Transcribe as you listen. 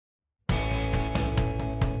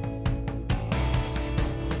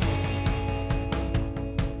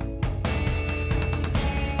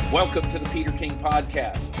Welcome to the Peter King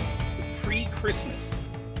Podcast, the pre-Christmas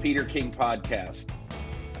Peter King Podcast.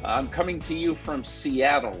 I'm coming to you from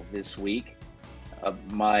Seattle this week.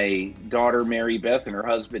 My daughter, Mary Beth, and her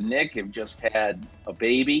husband, Nick, have just had a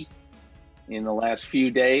baby in the last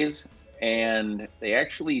few days, and they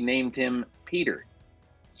actually named him Peter.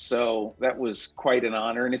 So that was quite an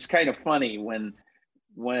honor. And it's kind of funny when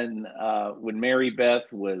Mary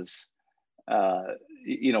Beth was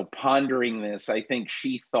pondering this, I think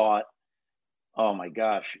she thought, oh my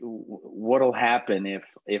gosh, what'll happen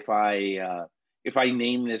if I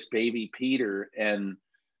name this baby Peter and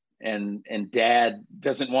Dad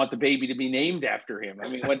doesn't want the baby to be named after him? I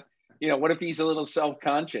mean, what if he's a little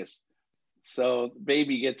self-conscious? So the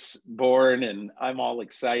baby gets born and I'm all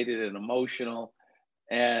excited and emotional.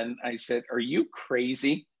 And I said, are you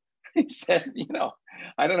crazy? He said,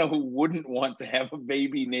 I don't know who wouldn't want to have a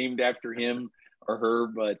baby named after him or her,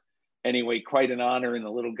 but anyway, quite an honor. And the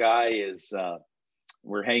little guy is,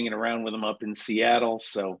 we're hanging around with him up in Seattle.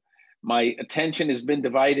 So my attention has been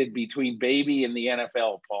divided between baby and the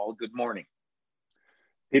NFL. Paul, good morning.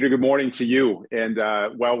 Peter, good morning to you. And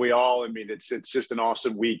it's just an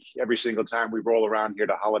awesome week every single time we roll around here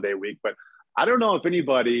to holiday week. But I don't know if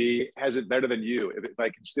anybody has it better than you. If I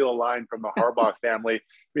can steal a line from the Harbaugh family,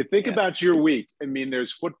 think about your week. I mean,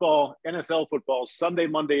 there's football, NFL football, Sunday,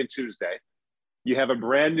 Monday, and Tuesday. You have a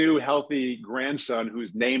brand new, healthy grandson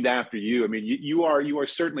who's named after you. I mean, you are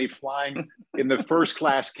certainly flying in the first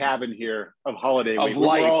class cabin here of holiday week.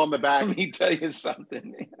 We're all in the back. Let me tell you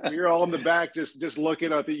something. We're all in the back, just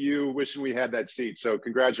looking up at you, wishing we had that seat. So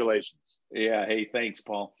congratulations. Yeah. Hey, thanks,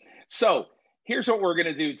 Paul. So here's what we're going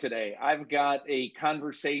to do today. I've got a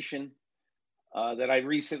conversation that I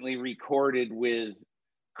recently recorded with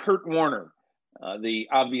Kurt Warner,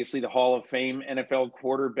 obviously the Hall of Fame NFL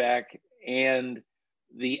quarterback, and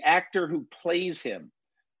the actor who plays him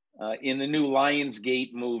in the new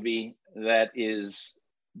Lionsgate movie that is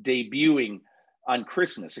debuting on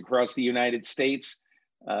Christmas across the United States.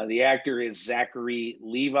 The actor is Zachary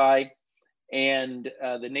Levi, and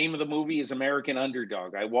the name of the movie is American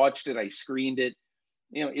Underdog. I watched it, I screened it.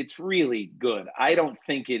 It's really good. I don't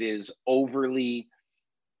think it is overly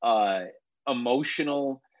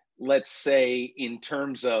emotional, let's say, in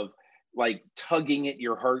terms of like tugging at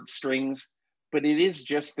your heartstrings, but it is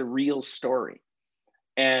just the real story.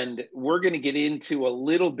 And we're going to get into a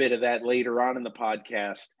little bit of that later on in the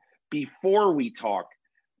podcast before I talk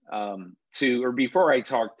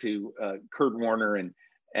to Kurt Warner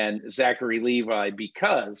and Zachary Levi,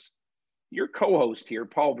 because your co-host here,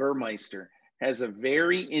 Paul Burmeister, has a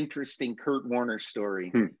very interesting Kurt Warner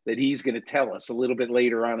story that he's going to tell us a little bit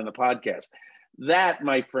later on in the podcast. That,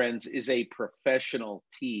 my friends, is a professional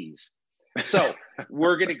tease. So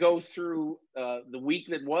we're going to go through the week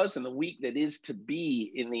that was and the week that is to be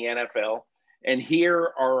in the NFL. And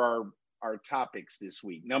here are our topics this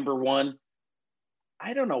week. Number one,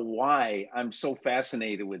 I don't know why I'm so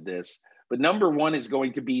fascinated with this, but number one is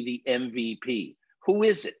going to be the MVP. Who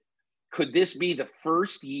is it? Could this be the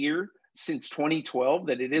first year since 2012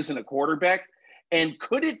 that it isn't a quarterback? And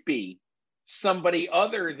could it be somebody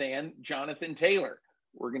other than Jonathan Taylor?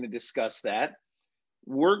 We're going to discuss that.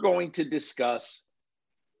 We're going to discuss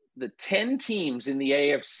the 10 teams in the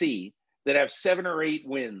AFC that have 7 or 8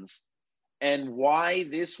 wins and why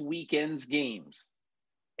this weekend's games,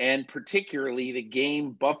 and particularly the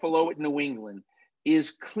game Buffalo at New England, is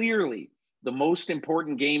clearly the most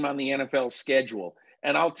important game on the NFL schedule.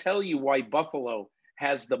 And I'll tell you why Buffalo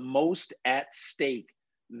has the most at stake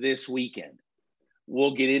this weekend.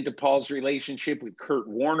 We'll get into Paul's relationship with Kurt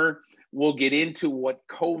Warner. We'll get into what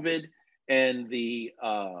COVID and the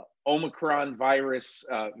Omicron virus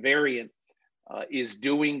variant is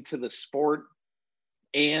doing to the sport.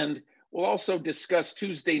 And we'll also discuss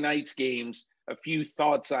Tuesday night's games, a few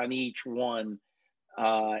thoughts on each one,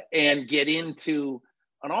 and get into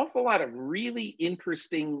an awful lot of really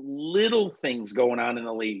interesting little things going on in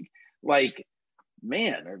the league. Like,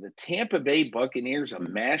 man, are the Tampa Bay Buccaneers a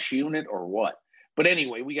mash unit or what? But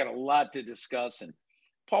anyway, we got a lot to discuss. And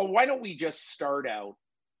Paul, why don't we just start out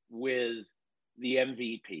with the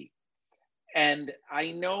MVP? And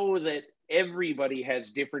I know that everybody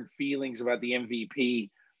has different feelings about the MVP,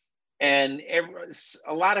 and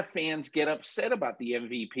a lot of fans get upset about the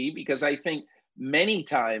MVP because I think many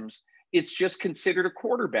times it's just considered a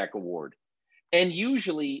quarterback award. And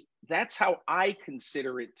usually that's how I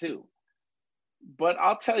consider it too. But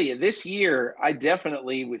I'll tell you, this year, I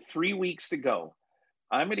definitely, with 3 weeks to go,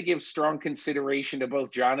 I'm going to give strong consideration to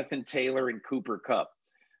both Jonathan Taylor and Cooper Kupp.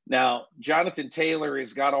 Now, Jonathan Taylor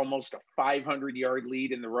has got almost a 500-yard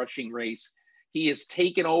lead in the rushing race. He has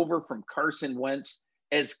taken over from Carson Wentz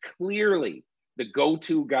as clearly the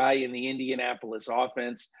go-to guy in the Indianapolis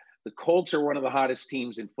offense. The Colts are one of the hottest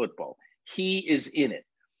teams in football. He is in it.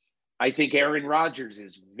 I think Aaron Rodgers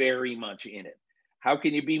is very much in it. How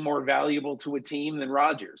can you be more valuable to a team than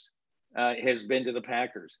Rodgers has been to the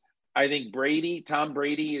Packers? I think Tom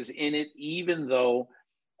Brady is in it, even though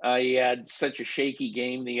he had such a shaky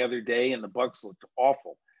game the other day and the Bucs looked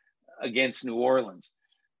awful against New Orleans.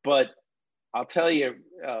 But I'll tell you,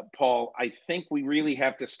 Paul, I think we really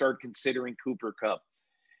have to start considering Cooper Kupp.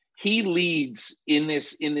 He leads in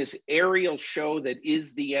this aerial show that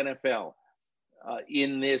is the NFL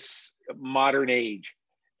in this modern age.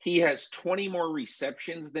 He has 20 more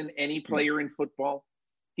receptions than any player in football.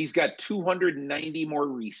 He's got 290 more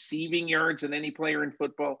receiving yards than any player in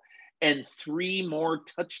football and 3 more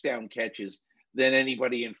touchdown catches than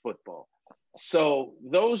anybody in football. So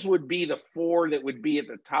those would be the 4 that would be at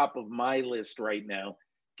the top of my list right now.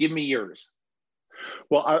 Give me yours.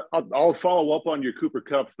 Well, I'll follow up on your Cooper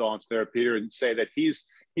Kupp thoughts there, Peter, and say that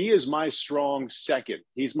he is my strong second.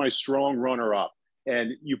 He's my strong runner-up.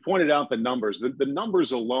 And you pointed out the numbers. The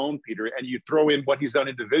numbers alone, Peter, and you throw in what he's done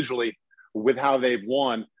individually with how they've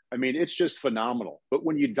won. I mean, it's just phenomenal. But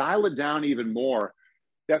when you dial it down even more,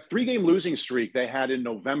 that 3-game losing streak they had in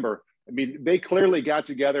November, I mean, they clearly got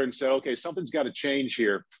together and said, okay, something's got to change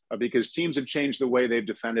here because teams have changed the way they've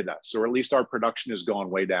defended us, or at least our production has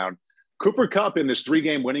gone way down. Cooper Kupp in this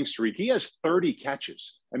 3-game winning streak, he has 30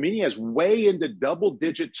 catches. I mean, he has way into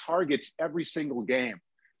double-digit targets every single game.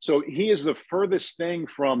 So he is the furthest thing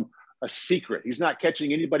from a secret. He's not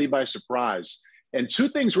catching anybody by surprise. And 2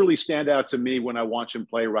 things really stand out to me when I watch him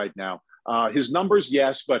play right now. His numbers,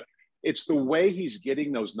 yes, but it's the way he's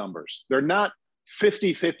getting those numbers. They're not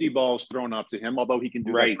 50-50 balls thrown up to him, although he can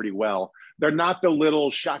do that pretty well. They're not the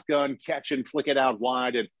little shotgun catch and flick it out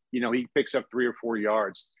wide and, he picks up 3 or 4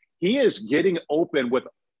 yards. He is getting open with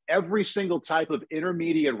every single type of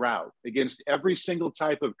intermediate route against every single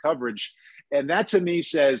type of coverage. And that to me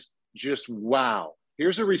says just, wow,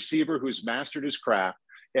 here's a receiver who's mastered his craft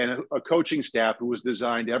and a coaching staff who has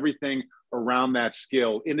designed everything around that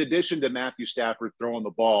skill. In addition to Matthew Stafford throwing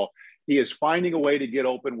the ball, he is finding a way to get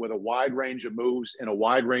open with a wide range of moves and a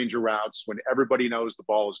wide range of routes when everybody knows the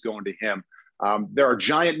ball is going to him. There are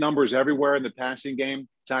giant numbers everywhere in the passing game,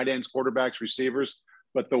 tight ends, quarterbacks, receivers,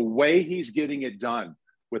 but the way he's getting it done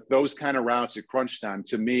with those kind of routes at crunch time,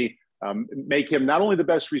 to me, make him not only the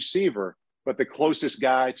best receiver, but the closest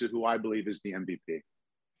guy to who I believe is the MVP.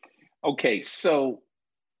 Okay, so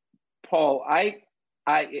Paul, I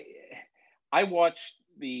watched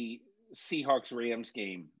the Seahawks-Rams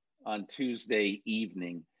game on Tuesday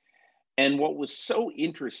evening, and what was so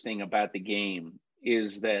interesting about the game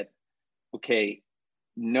is that, okay,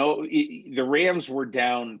 the Rams were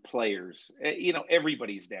down players.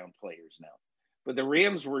 Everybody's down players now, but the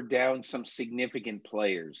Rams were down some significant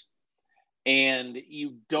players. And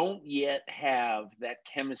you don't yet have that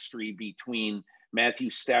chemistry between Matthew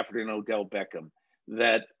Stafford and Odell Beckham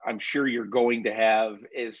that I'm sure you're going to have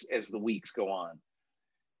as the weeks go on.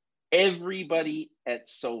 Everybody at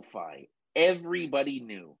SoFi, everybody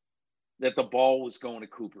knew that the ball was going to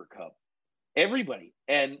Cooper Kupp. Everybody.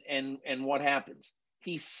 And what happens?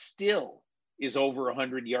 He still is over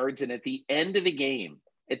 100 yards. And at the end of the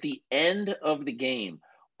game,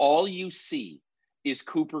 all you see is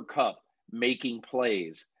Cooper Kupp making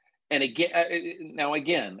plays. And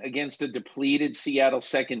again, against a depleted Seattle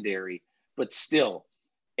secondary, but still,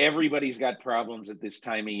 everybody's got problems at this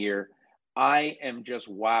time of year. I am just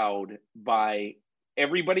wowed by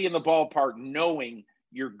everybody in the ballpark knowing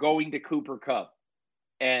you're going to Cooper Kupp.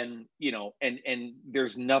 And, and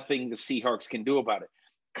there's nothing the Seahawks can do about it.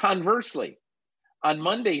 Conversely, on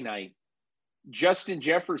Monday night, Justin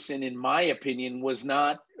Jefferson, in my opinion, was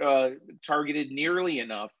not targeted nearly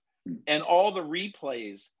enough. And all the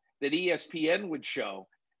replays that ESPN would show,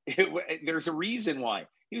 there's a reason why.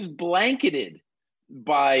 He was blanketed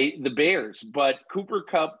by the Bears, but Cooper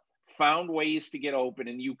Kupp found ways to get open,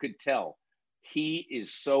 and you could tell he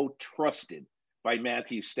is so trusted by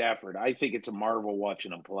Matthew Stafford. I think it's a marvel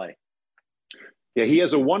watching him play. Yeah, he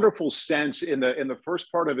has a wonderful sense in the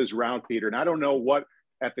first part of his route, Peter. And I don't know what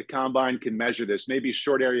at the combine can measure this. Maybe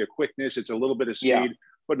short area quickness, it's a little bit of speed.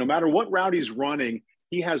 But no matter what route he's running,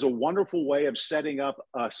 he has a wonderful way of setting up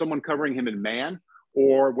someone covering him in man,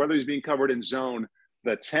 or whether he's being covered in zone,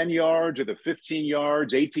 the 10 yards or the 15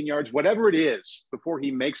 yards, 18 yards, whatever it is, before he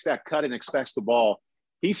makes that cut and expects the ball.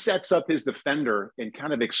 He sets up his defender and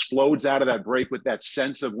kind of explodes out of that break with that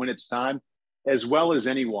sense of when it's time, as well as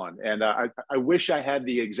anyone. And I wish I had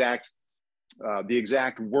the exact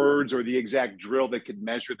words or the exact drill that could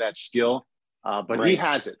measure that skill, but he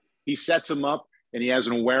has it. He sets him up. and he has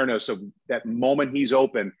an awareness of that moment he's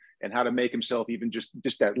open and how to make himself even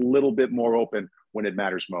just that little bit more open when it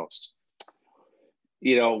matters most.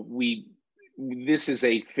 You know, this is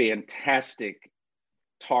a fantastic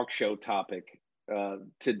talk show topic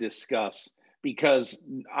to discuss, because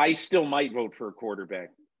I still might vote for a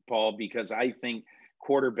quarterback, Paul, because I think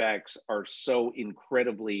quarterbacks are so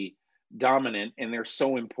incredibly dominant and they're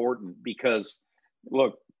so important. Because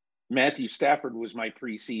look, Matthew Stafford was my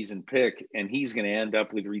preseason pick, and he's going to end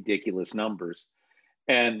up with ridiculous numbers.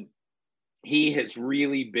 And he has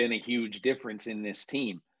really been a huge difference in this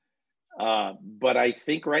team. But I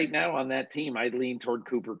think right now on that team, I'd lean toward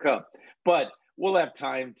Cooper Kupp. But we'll have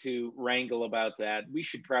time to wrangle about that. We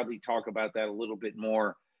should probably talk about that a little bit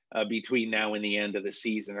more between now and the end of the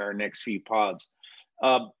season, our next few pods.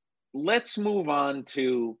 Let's move on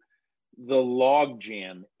to the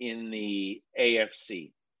logjam in the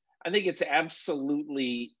AFC. I think it's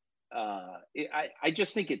absolutely, I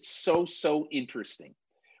just think it's so interesting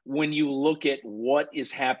when you look at what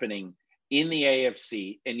is happening in the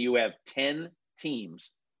AFC, and you have 10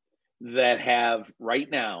 teams that have right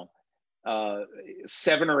now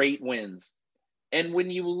 7 or 8 wins. And when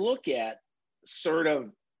you look at sort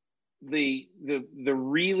of the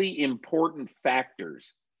really important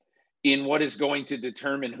factors in what is going to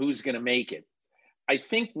determine who's going to make it, I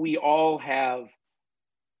think we all have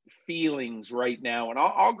feelings right now. And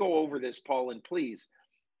I'll go over this, Paul, and please,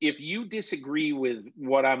 if you disagree with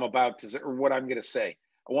what I'm about to say or what I'm going to say,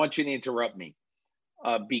 I want you to interrupt me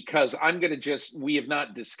because I'm going to we have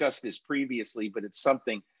not discussed this previously, but it's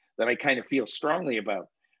something that I kind of feel strongly about.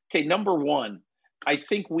 Okay, number one, I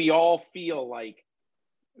think we all feel like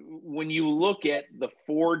when you look at the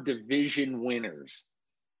 4 division winners,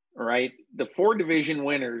 right? The 4 division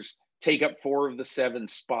winners take up 4 of the 7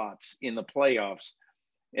 spots in the playoffs.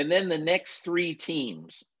 And then the next 3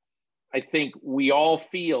 teams, I think we all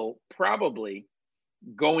feel probably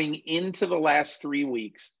going into the last 3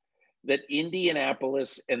 weeks that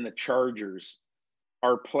Indianapolis and the Chargers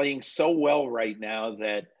are playing so well right now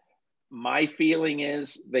that my feeling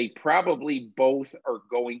is they probably both are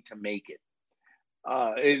going to make it.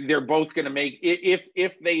 They're both going to make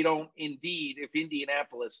if they don't, indeed, if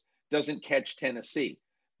Indianapolis doesn't catch Tennessee.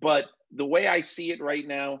 But the way I see it right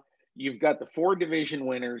now, you've got the 4 division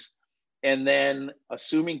winners, and then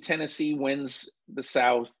assuming Tennessee wins the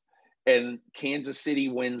South and Kansas City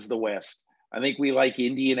wins the West, I think we like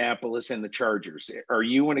Indianapolis and the Chargers. Are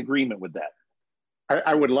you in agreement with that?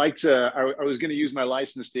 I would like to. I was going to use my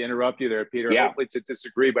license to interrupt you there, Peter. Yeah. Hopefully to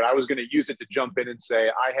disagree, but I was going to use it to jump in and say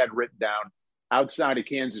I had written down outside of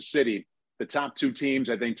Kansas City, the top 2 teams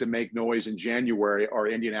I think to make noise in January are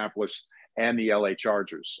Indianapolis and the LA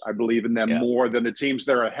Chargers. I believe in them more than the teams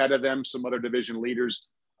that are ahead of them, some other division leaders.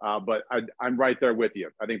 But I'm right there with you.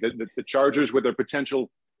 I think that the Chargers, with their potential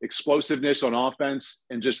explosiveness on offense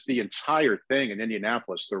and just the entire thing in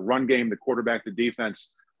Indianapolis, the run game, the quarterback, the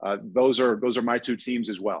defense, those are my 2 teams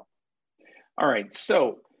as well. All right.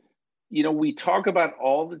 So, we talk about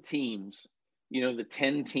all the teams, the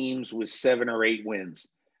 10 teams with 7 or 8 wins.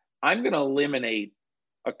 I'm going to eliminate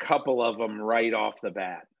a couple of them right off the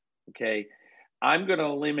bat. Okay. I'm going to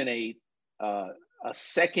eliminate a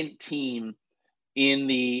second team in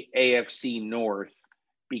the AFC North,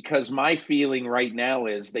 because my feeling right now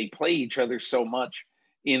is they play each other so much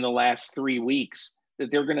in the last 3 weeks that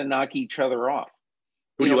they're going to knock each other off.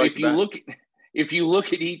 If you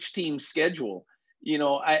look at each team's schedule,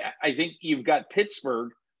 I think you've got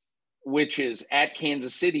Pittsburgh, which is at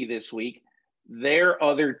Kansas City this week. Their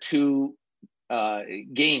other 2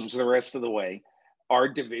 games the rest of the way are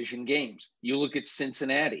division games. You look at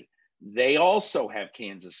Cincinnati, they also have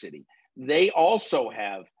Kansas City. They also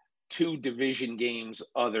have 2 division games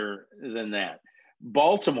other than that.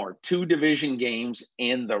 Baltimore, 2 division games,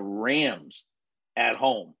 and the Rams at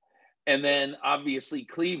home. And then obviously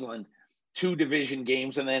Cleveland, 2 division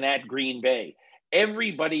games, and then at Green Bay.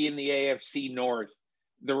 Everybody in the AFC North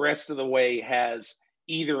the rest of the way has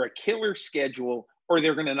either a killer schedule or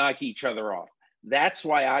they're going to knock each other off. That's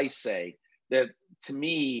why I say that, to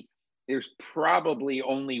me, there's probably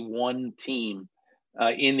only one team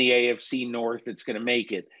in the AFC North that's going to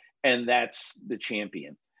make it, and that's the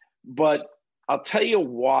champion. But I'll tell you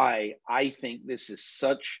why I think this is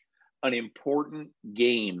such an important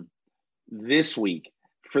game this week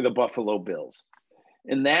for the Buffalo Bills.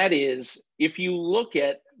 And that is, if you look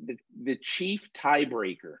at the chief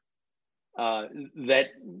tiebreaker that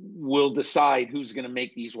will decide who's going to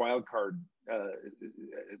make these wild card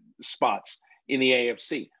spots in the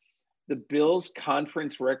AFC, the Bills'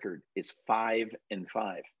 conference record is 5-5.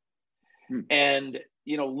 And,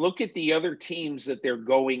 look at the other teams that they're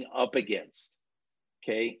going up against.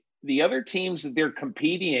 Okay. The other teams that they're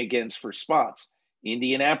competing against for spots,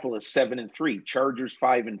 Indianapolis 7-3, Chargers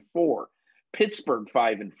 5-4, Pittsburgh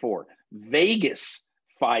 5-4, Vegas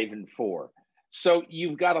 5-4. So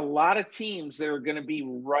you've got a lot of teams that are going to be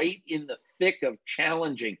right in the thick of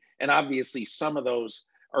challenging. And obviously some of those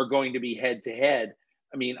are going to be head to head.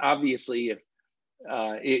 I mean, obviously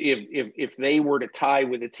if they were to tie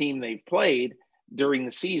with a team they've played during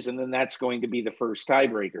the season, then that's going to be the first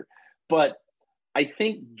tiebreaker. But I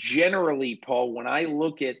think generally, Paul, when I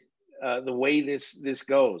look at the way this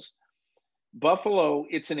goes, Buffalo,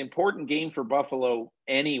 it's an important game for Buffalo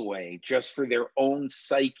anyway, just for their own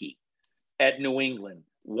psyche at New England,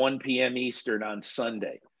 1 p.m. Eastern on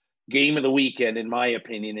Sunday. Game of the weekend, in my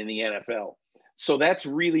opinion, in the NFL. So that's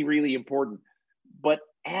really, really important. But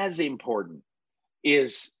as important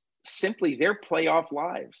is simply their playoff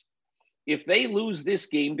lives. If they lose this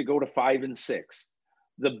game to go to 5-6,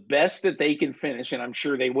 the best that they can finish, and I'm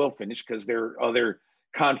sure they will finish because their other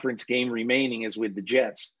conference game remaining is with the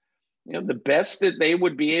Jets. You know, the best that they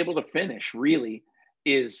would be able to finish really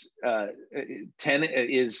is 10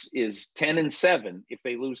 is 10-7 if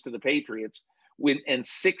they lose to the Patriots, and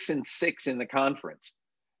 6-6 in the conference.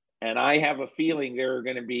 And I have a feeling there are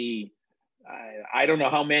going to be, I don't know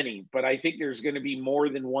how many, but I think there's going to be more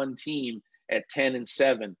than one team at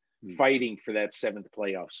 10-7 fighting for that 7th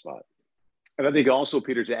playoff spot. And I think also,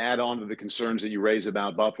 Peter, to add on to the concerns that you raise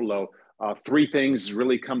about Buffalo, 3 things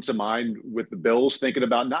really come to mind with the Bills, thinking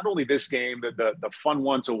about not only this game, the fun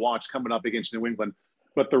one to watch coming up against New England,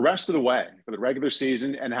 but the rest of the way for the regular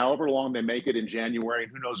season and however long they make it in January,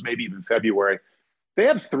 and who knows, maybe even February. They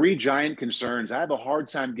have 3 giant concerns I have a hard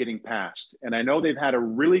time getting past. And I know they've had a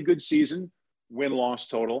really good season, win-loss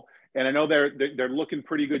total. And I know they're looking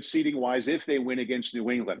pretty good seeding-wise if they win against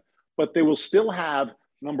New England. But they will still have,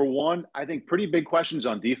 number one, I think pretty big questions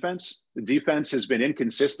on defense. The defense has been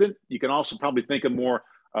inconsistent. You can also probably think of more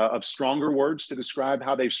of stronger words to describe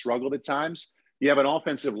how they've struggled at times. You have an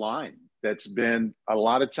offensive line that's been a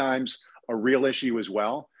lot of times a real issue as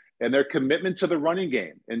well. And their commitment to the running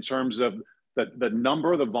game in terms of the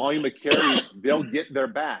number, the volume of carries, they'll get their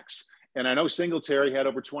backs. And I know Singletary had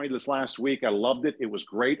over 20 this last week. I loved it. It was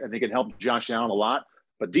great. I think it helped Josh Allen a lot.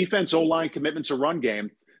 But defense, O-line, commitment to run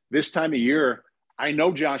game, this time of year, I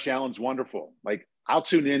know Josh Allen's wonderful. Like, I'll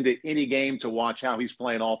tune into any game to watch how he's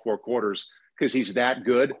playing all 4 quarters because he's that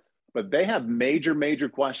good. But they have major, major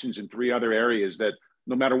questions in 3 other areas that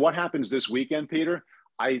no matter what happens this weekend, Peter,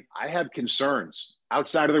 I have concerns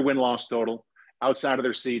outside of their win-loss total, outside of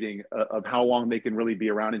their seeding, of how long they can really be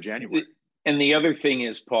around in January. And the other thing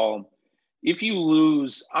is, Paul, if you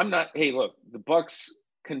lose, hey, look, the Bucs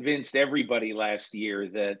convinced everybody last year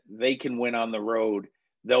that they can win on the road.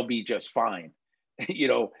 They'll be just fine,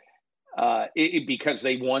 because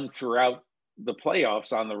they won throughout the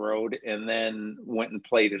playoffs on the road and then went and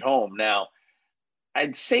played at home. Now,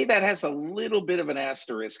 I'd say that has a little bit of an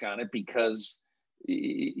asterisk on it because,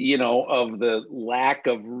 of the lack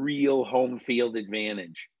of real home field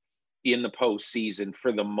advantage in the postseason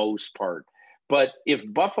for the most part. But if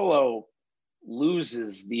Buffalo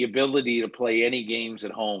loses the ability to play any games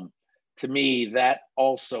at home, to me, that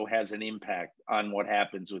also has an impact on what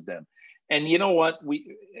happens with them. And you know what?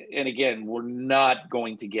 Again, we're not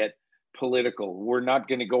going to get political. We're not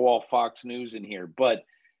going to go all Fox News in here. But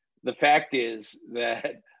the fact is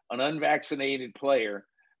that an unvaccinated player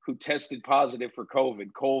who tested positive for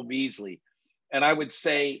COVID, Cole Beasley, and I would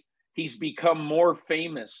say he's become more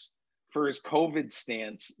famous for his COVID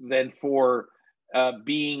stance than for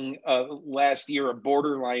being last year a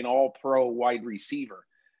borderline all-pro wide receiver.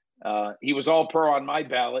 He was all-pro on my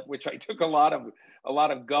ballot, which I took a lot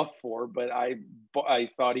of guff for, but I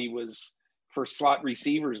thought he was, for slot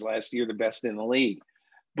receivers last year, the best in the league.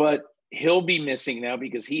 But he'll be missing now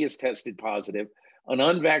because he has tested positive. An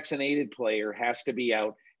unvaccinated player has to be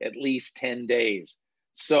out at least 10 days.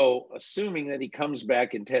 So assuming that he comes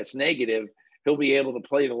back and tests negative, he'll be able to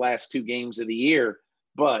play the last 2 games of the year.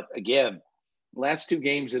 But again, last 2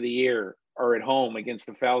 games of the year are at home against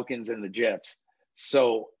the Falcons and the Jets.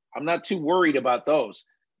 So I'm not too worried about those.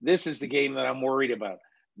 This is the game that I'm worried about.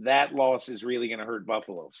 That loss is really going to hurt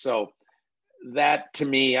Buffalo. So that, to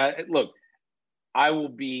me, I will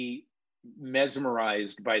be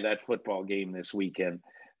mesmerized by that football game this weekend.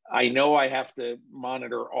 I know I have to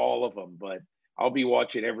monitor all of them, but I'll be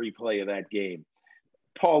watching every play of that game.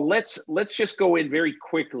 Paul, let's just go in very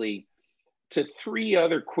quickly to 3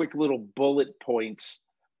 other quick little bullet points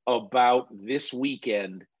about this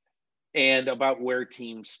weekend and about where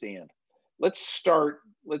teams stand. Let's start.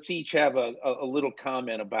 Let's each have a little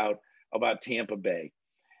comment about Tampa Bay.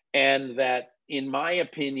 And that, in my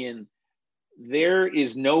opinion, there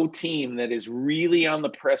is no team that is really on the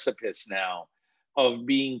precipice now of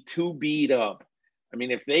being too beat up. I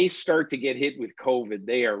mean, if they start to get hit with COVID,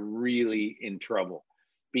 they are really in trouble,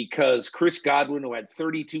 because Chris Godwin, who had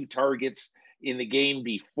 32 targets in the game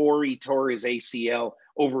before he tore his ACL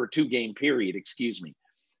over a 2-game period,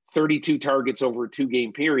 32 targets over a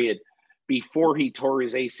 2-game period before he tore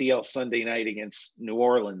his ACL Sunday night against New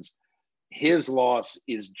Orleans, his loss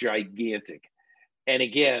is gigantic. And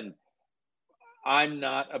again, I'm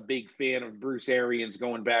not a big fan of Bruce Arians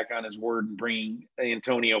going back on his word and bringing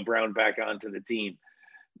Antonio Brown back onto the team.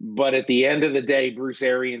 But at the end of the day, Bruce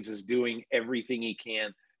Arians is doing everything he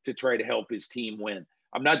can to try to help his team win.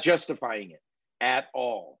 I'm not justifying it at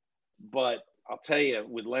all. But I'll tell you,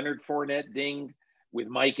 with Leonard Fournette dinged, with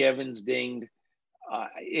Mike Evans dinged,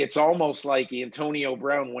 it's almost like Antonio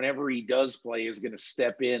Brown, whenever he does play, is going to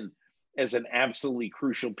step in as an absolutely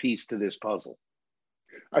crucial piece to this puzzle.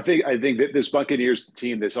 I think that this Buccaneers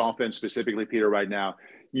team, this offense specifically, Peter, right now,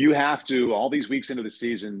 you have to, all these weeks into the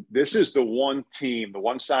season, this is the one team, the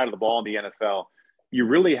one side of the ball in the NFL, you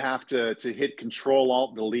really have to hit control,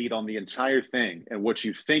 alt, delete on the entire thing. And what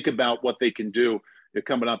you think about what they can do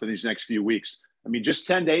coming up in these next few weeks. I mean, just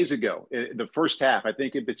 10 days ago, the first half, I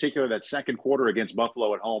think in particular that second quarter against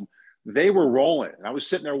Buffalo at home, they were rolling. And I was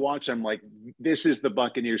sitting there watching, I'm like, this is the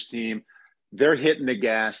Buccaneers team. They're hitting the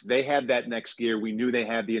gas. They had that next gear. We knew they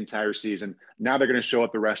had the entire season. Now they're going to show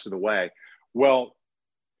up the rest of the way. Well,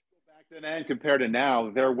 back then and compared to now,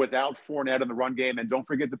 they're without Fournette in the run game. And don't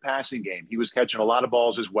forget the passing game. He was catching a lot of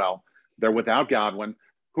balls as well. They're without Godwin.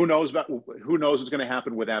 Who knows what's going to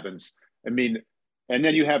happen with Evans? I mean, and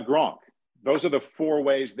then you have Gronk. Those are the 4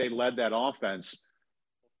 ways they led that offense.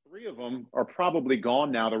 3 of them are probably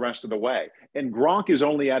gone now the rest of the way. And Gronk is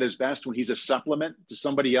only at his best when he's a supplement to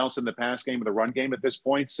somebody else in the pass game or the run game at this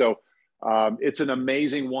point. So it's an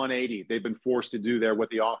amazing 180 they've been forced to do there with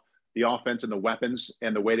the offense and the weapons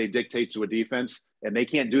and the way they dictate to a defense. And they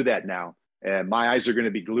can't do that now. And my eyes are going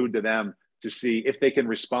to be glued to them to see if they can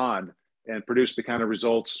respond and produce the kind of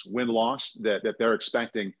results, win-loss, that they're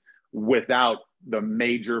expecting without the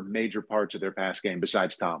major parts of their pass game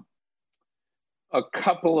besides Tom. A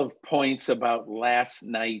couple of points about last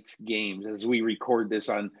night's games as we record this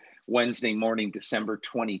on Wednesday morning, December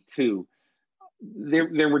 22.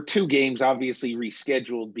 There were 2 games obviously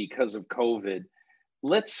rescheduled because of COVID.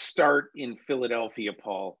 Let's start in Philadelphia,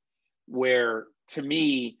 Paul, where to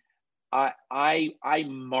me, I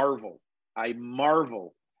marvel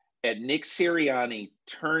at Nick Sirianni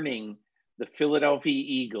turning the Philadelphia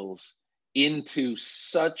Eagles into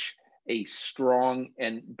such a strong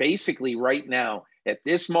and basically right now at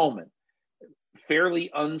this moment fairly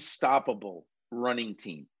unstoppable running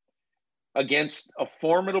team against a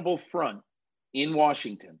formidable front in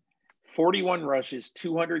Washington. 41 rushes,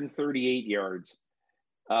 238 yards.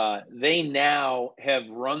 They now have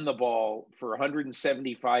run the ball for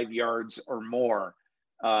 175 yards or more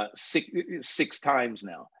six times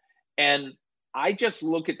now. And I just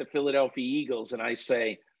look at the Philadelphia Eagles and I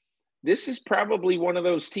say, this is probably one of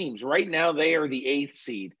those teams. Right now, they are the 8th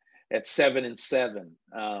seed at 7-7,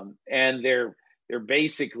 and they're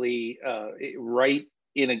basically right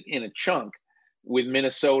in a chunk with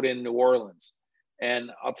Minnesota and New Orleans. And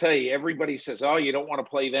I'll tell you, everybody says, "Oh, you don't want to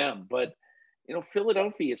play them," but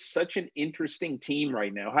Philadelphia is such an interesting team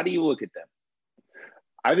right now. How do you look at them?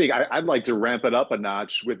 I think I'd like to ramp it up a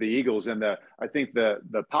notch with the Eagles. And I think the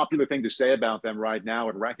popular thing to say about them right now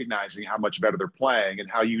and recognizing how much better they're playing and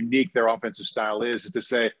how unique their offensive style is to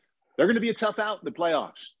say they're going to be a tough out in the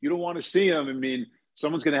playoffs. You don't want to see them. I mean,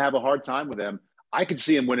 someone's going to have a hard time with them. I could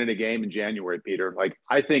see them winning a game in January, Peter. Like,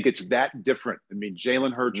 I think it's that different. I mean,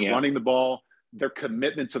 Jalen Hurts running the ball, their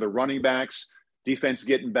commitment to the running backs, defense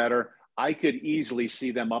getting better. I could easily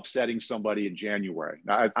see them upsetting somebody in January.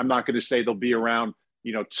 Now, I'm not going to say they'll be around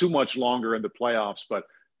too much longer in the playoffs, but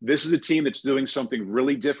this is a team that's doing something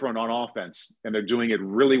really different on offense, and they're doing it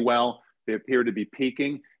really well. They appear to be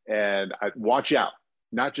peaking, and watch out.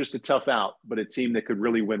 Not just a tough out, but a team that could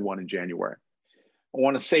really win one in January. I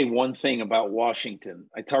want to say one thing about Washington.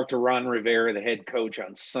 I talked to Ron Rivera, the head coach,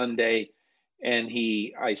 on Sunday, and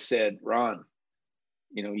I said, Ron,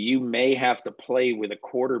 you may have to play with a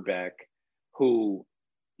quarterback who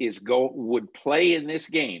would play in this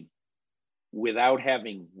game without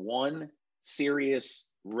having one serious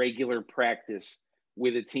regular practice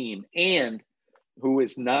with a team, and who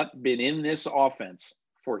has not been in this offense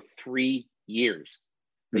for 3 years.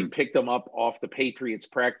 They picked him up off the Patriots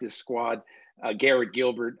practice squad, Garrett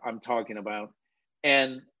Gilbert I'm talking about.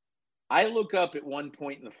 And I look up at one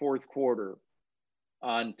point in the fourth quarter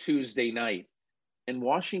on Tuesday night, and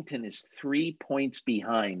Washington is 3 points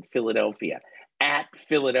behind Philadelphia at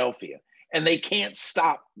Philadelphia. And they can't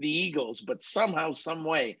stop the Eagles, but somehow, some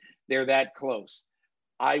way, they're that close.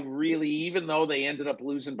 I really, even though they ended up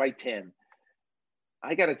losing by 10,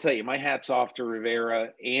 I got to tell you, my hat's off to Rivera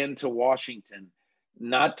and to Washington,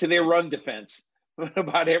 not to their run defense, but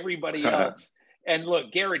about everybody else. And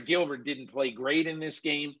look, Garrett Gilbert didn't play great in this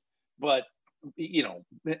game, but, you know,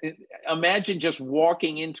 imagine just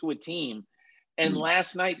walking into a team. And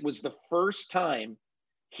last night was the first time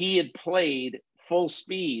he had played full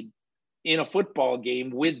speed in a football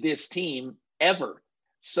game with this team ever.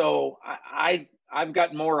 So I've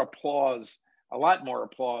got more applause, a lot more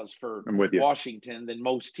applause for Washington than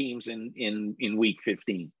most teams in week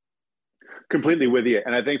 15. Completely with you.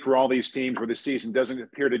 And I think for all these teams where the season doesn't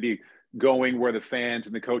appear to be going where the fans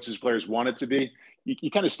and the coaches, players want it to be,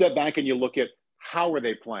 you kind of step back and you look at how are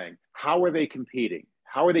they playing? How are they competing?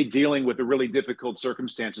 How are they dealing with the really difficult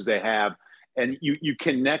circumstances they have? And you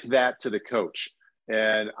connect that to the coach.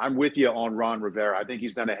 And I'm with you on Ron Rivera. I think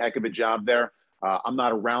he's done a heck of a job there. I'm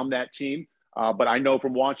not around that team, but I know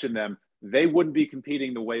from watching them, they wouldn't be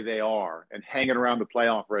competing the way they are and hanging around the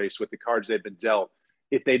playoff race with the cards they've been dealt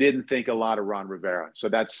if they didn't think a lot of Ron Rivera. So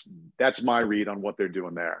that's my read on what they're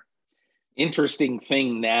doing there. Interesting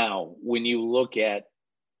thing now, when you look at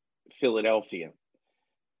Philadelphia,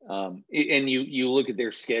 and you look at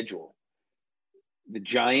their schedule, the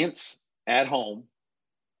Giants at home,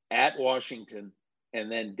 at Washington, and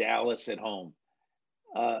then Dallas at home.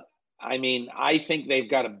 I mean, I think they've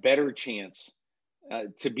got a better chance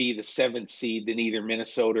to be the 7th seed than either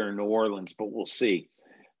Minnesota or New Orleans, but we'll see.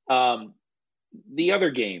 The other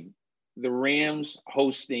game, the Rams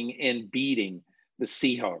hosting and beating the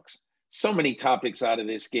Seahawks. So many topics out of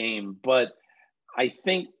this game, but I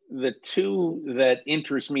think the two that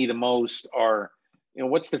interest me the most are, you know,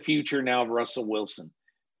 what's the future now of Russell Wilson?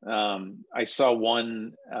 I saw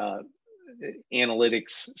one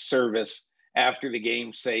analytics service after the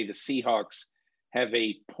game say the Seahawks have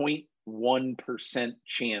a 0.1%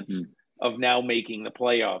 chance of now making the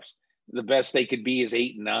playoffs. The best they could be is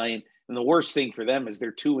 8-9. And the worst thing for them is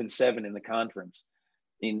they're 2-7 in the conference.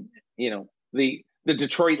 I mean, you know, the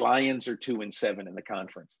Detroit Lions are 2-7 in the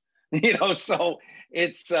conference. You know, so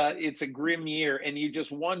it's a grim year, and you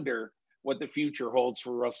just wonder what the future holds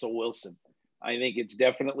for Russell Wilson. I think it's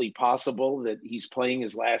definitely possible that he's playing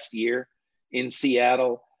his last year in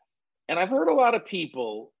Seattle. And I've heard a lot of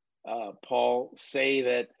people, Paul, say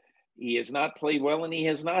that he has not played well and he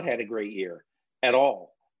has not had a great year at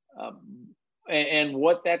all. And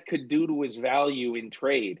what that could do to his value in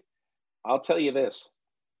trade, I'll tell you this.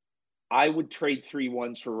 I would trade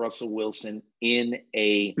 3-1s for Russell Wilson in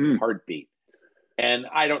a heartbeat. And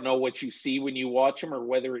I don't know what you see when you watch him or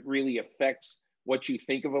whether it really affects what you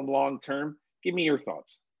think of him long-term. Give me your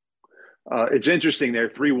thoughts. It's interesting there.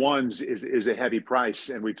 3-1s is a heavy price.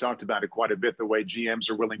 And we talked about it quite a bit, the way GMs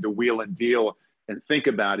are willing to wheel and deal and think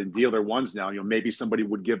about and deal their ones now. You know, maybe somebody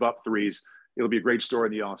would give up 3s. It'll be a great story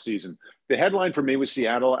in the offseason. The headline for me with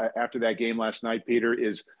Seattle after that game last night, Peter,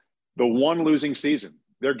 is the one losing season.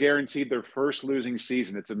 They're guaranteed their first losing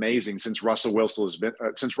season. It's amazing since Russell Wilson's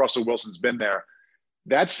been there.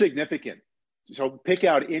 That's significant. So pick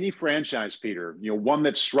out any franchise, Peter. You know, one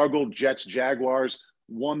that struggled, Jets, Jaguars,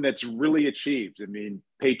 one that's really achieved. I mean,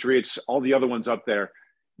 Patriots, all the other ones up there.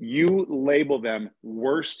 You label them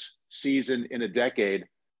worst season in a decade.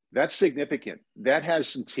 That's significant. That has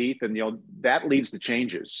some teeth, and you know that leads to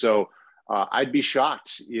changes. So I'd be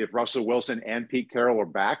shocked if Russell Wilson and Pete Carroll are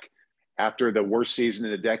back after the worst season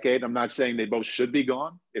in a decade. I'm not saying they both should be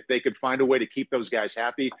gone. If they could find a way to keep those guys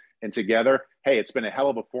happy and together, hey, it's been a hell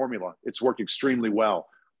of a formula. It's worked extremely well.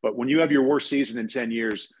 But when you have your worst season in 10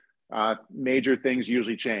 years, major things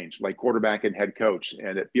usually change, like quarterback and head coach.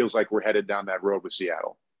 And it feels like we're headed down that road with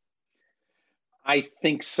Seattle. I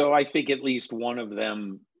think so. I think at least one of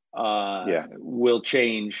them will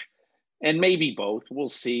change, and maybe both. We'll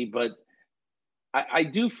see. But I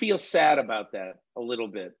do feel sad about that a little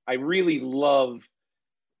bit. I love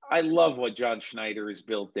what John Schneider has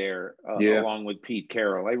built there along with Pete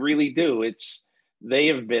Carroll. I really do. They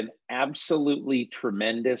have been absolutely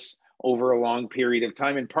tremendous over a long period of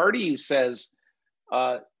time. And part of you says,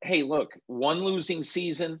 hey, look, one losing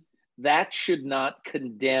season, that should not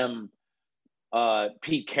condemn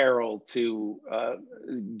Pete Carroll to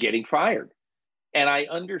getting fired. And I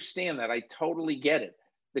understand that. I totally get it.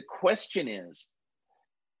 The question is,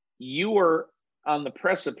 you are on the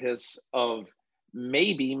precipice of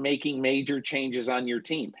maybe making major changes on your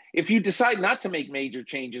team. If you decide not to make major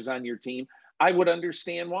changes on your team, I would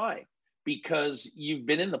understand why, because you've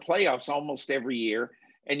been in the playoffs almost every year.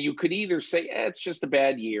 And you could either say, it's just a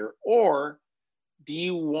bad year, or do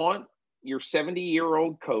you want your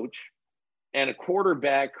 70-year-old coach and a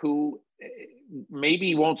quarterback who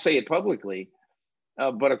maybe won't say it publicly,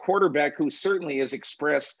 but a quarterback who certainly has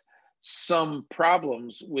expressed some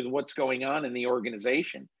problems with what's going on in the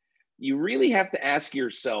organization? You really have to ask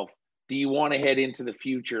yourself, do you want to head into the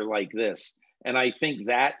future like this? And I think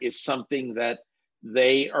that is something that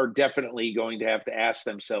they are definitely going to have to ask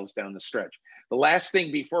themselves down the stretch. The last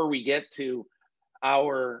thing before we get to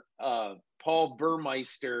our Paul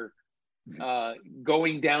Burmeister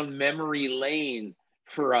going down memory lane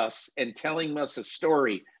for us and telling us a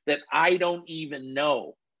story that I don't even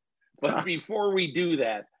know. But before we do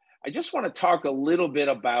that, I just want to talk a little bit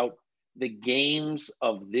about the games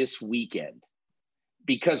of this weekend,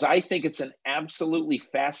 because I think it's an absolutely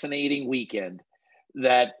fascinating weekend,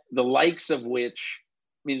 that the likes of which,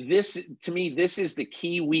 I mean, this, to me, this is the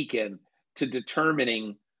key weekend to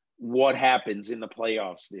determining what happens in the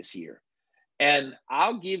playoffs this year. And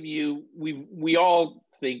I'll give you, we all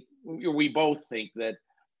think, we both think that,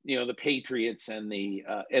 you know, the Patriots and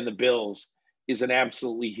the Bills is an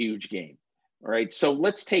absolutely huge game. All right. So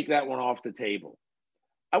let's take that one off the table.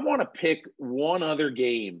 I want to pick one other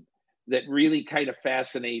game that really kind of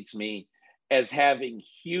fascinates me as having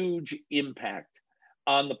huge impact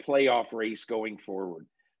on the playoff race going forward.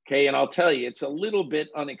 Okay. And I'll tell you, it's a little bit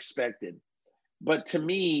unexpected, but to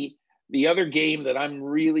me, the other game that I'm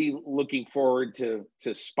really looking forward to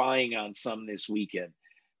spying on some this weekend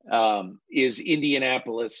is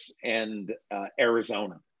Indianapolis and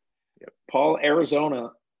Arizona. Yep. Paul,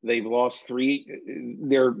 Arizona, they've lost three.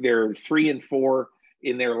 They're 3-4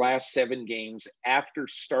 in their last 7 games after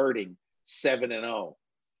starting 7-0.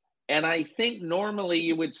 And I think normally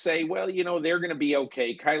you would say, well, you know, they're going to be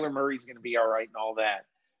okay. Kyler Murray's going to be all right and all that.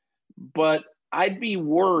 But I'd be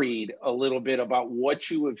worried a little bit about what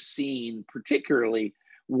you have seen, particularly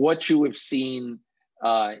what you have seen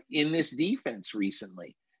in this defense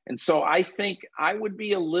recently. And so I think I would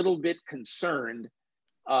be a little bit concerned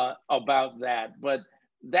about that. But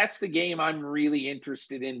that's the game I'm really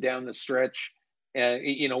interested in down the stretch,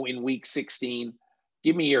 you know, in week 16.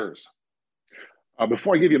 Give me yours.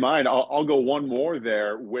 Before I give you mine, I'll go one more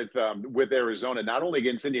there with Arizona, not only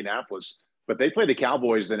against Indianapolis, but they play the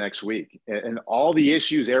Cowboys the next week. And all the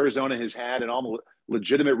issues Arizona has had and all the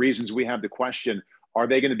legitimate reasons we have to question, are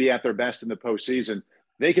they going to be at their best in the postseason?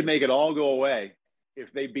 They could make it all go away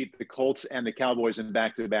if they beat the Colts and the Cowboys in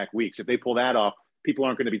back-to-back weeks. If they pull that off, people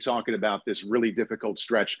aren't going to be talking about this really difficult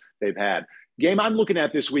stretch they've had. Game I'm looking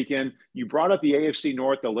at this weekend, you brought up the AFC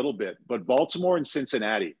North a little bit, but Baltimore and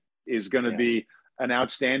Cincinnati is going to be an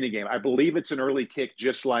outstanding game. I believe it's an early kick,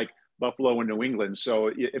 just like Buffalo and New England. So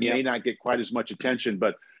it may not get quite as much attention,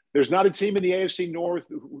 but there's not a team in the AFC North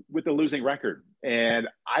with a losing record. And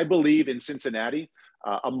I believe in Cincinnati.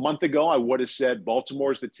 A month ago, I would have said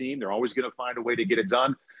Baltimore's the team. They're always going to find a way to get it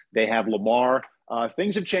done. They have Lamar.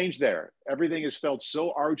 Things have changed there. Everything has felt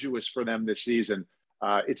so arduous for them this season.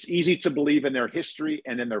 It's easy to believe in their history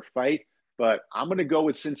and in their fight, but I'm going to go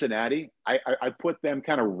with Cincinnati. I put them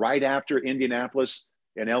kind of right after Indianapolis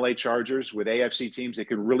and LA Chargers with AFC teams that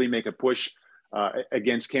could really make a push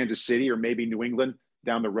against Kansas City or maybe New England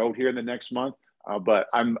down the road here in the next month. But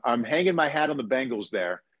I'm hanging my hat on the Bengals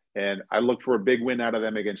there, and I look for a big win out of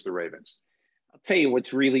them against the Ravens. I'll tell you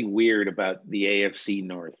what's really weird about the AFC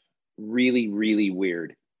North. Really, really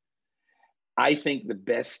weird. I think the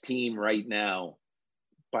best team right now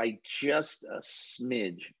by just a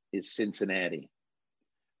smidge is Cincinnati.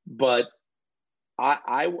 But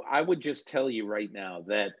I would just tell you right now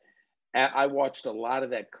that I watched a lot of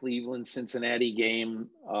that Cleveland-Cincinnati game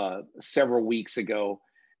several weeks ago,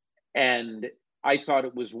 and I thought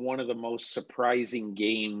it was one of the most surprising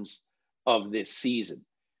games of this season,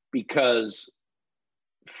 because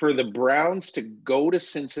for the Browns to go to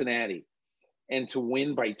Cincinnati and to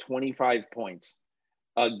win by 25 points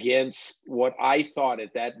against what I thought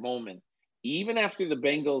at that moment, even after the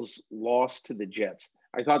Bengals lost to the Jets,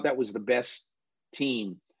 I thought that was the best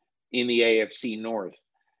team in the AFC North.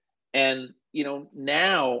 And, you know,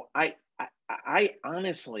 now I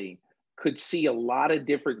honestly could see a lot of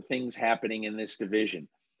different things happening in this division.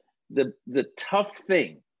 The tough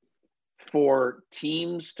thing for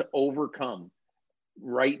teams to overcome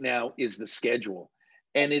right now is the schedule.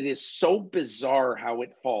 And it is so bizarre how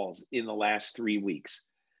it falls in the last 3 weeks.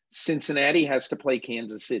 Cincinnati has to play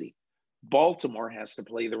Kansas City. Baltimore has to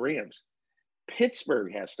play the Rams.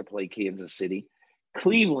 Pittsburgh has to play Kansas City.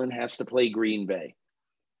 Cleveland has to play Green Bay.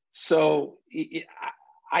 So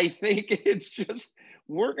I think it's just,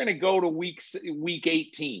 we're going to go to week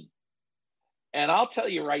 18. And I'll tell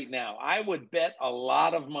you right now, I would bet a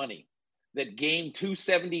lot of money that game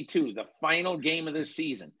 272, the final game of this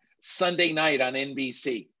season, Sunday night on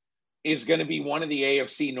NBC, is going to be one of the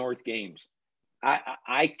AFC North games.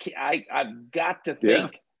 I've got to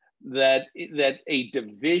think that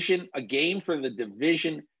a game for the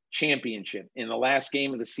division championship in the last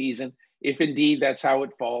game of the season, if indeed that's how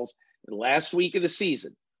it falls, the last week of the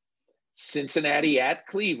season, Cincinnati at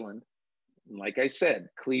Cleveland. Like I said,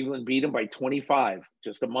 Cleveland beat them by 25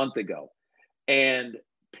 just a month ago, and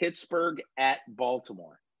Pittsburgh at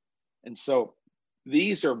Baltimore. And so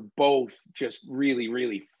these are both just really,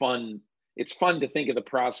 really fun. It's fun to think of the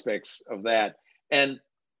prospects of that. And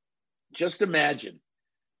just imagine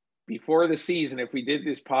before the season, if we did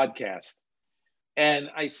this podcast and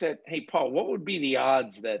I said, hey, Paul, what would be the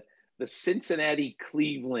odds that the Cincinnati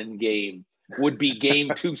Cleveland game would be game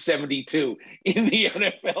 272 in the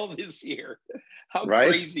NFL this year? How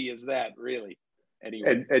crazy is that, really?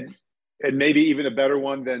 Anyway. And maybe even a better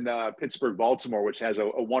one than Pittsburgh-Baltimore, which has a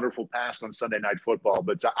wonderful past on Sunday Night Football.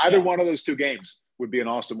 But either one of those two games would be an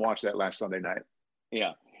awesome watch that last Sunday night.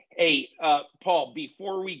 Yeah. Hey, Paul,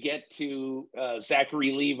 before we get to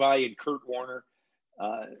Zachary Levi and Kurt Warner,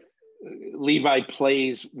 Levi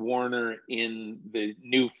plays Warner in the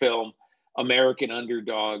new film American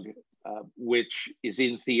Underdog, which is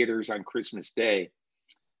in theaters on Christmas Day.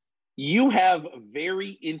 You have a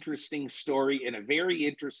very interesting story and a very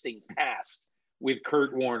interesting past with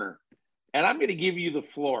Kurt Warner. And I'm going to give you the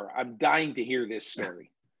floor. I'm dying to hear this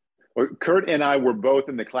story. Well, Kurt and I were both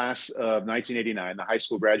in the class of 1989, the high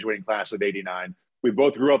school graduating class of 89. We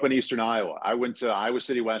both grew up in Eastern Iowa. I went to Iowa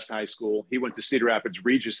City West High School. He went to Cedar Rapids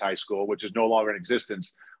Regis High School, which is no longer in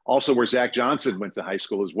existence. Also where Zach Johnson went to high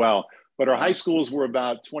school as well. But our high schools were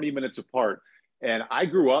about 20 minutes apart. And I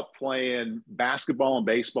grew up playing basketball and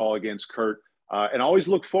baseball against Kurt, and always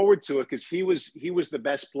looked forward to it because he was the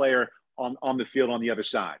best player on the field on the other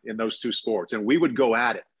side in those two sports. And we would go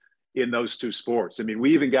at it in those two sports. I mean,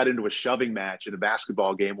 we even got into a shoving match in a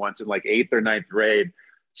basketball game once in like 8th or 9th grade.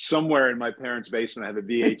 Somewhere in my parents' basement, I have a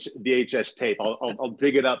VHS tape. I'll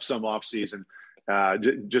dig it up some off season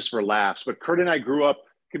just for laughs. But Kurt and I grew up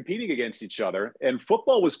competing against each other, and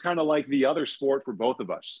football was kind of like the other sport for both of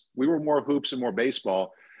us. We were more hoops and more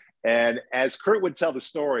baseball. And as Kurt would tell the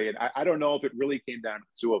story, and I don't know if it really came down to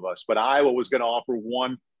the two of us, but Iowa was going to offer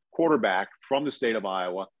one quarterback from the state of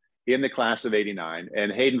Iowa in the class of 89.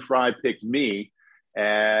 And Hayden Fry picked me.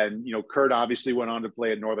 And, you know, Kurt obviously went on to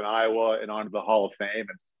play at Northern Iowa and on to the Hall of Fame.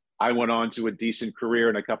 And I went on to a decent career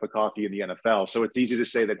and a cup of coffee in the NFL. So it's easy to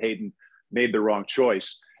say that Hayden made the wrong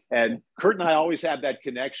choice. And Kurt and I always had that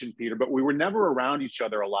connection, Peter, but we were never around each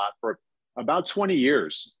other a lot for about 20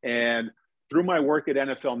 years. And through my work at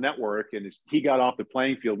NFL Network, and as he got off the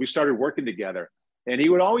playing field, we started working together. And he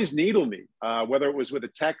would always needle me, whether it was with a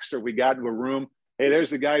text or we got into a room. Hey,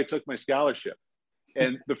 there's the guy who took my scholarship.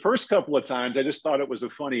 And the first couple of times, I just thought it was a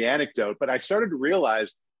funny anecdote, but I started to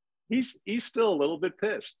realize he's still a little bit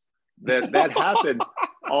pissed that happened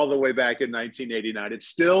all the way back in 1989. It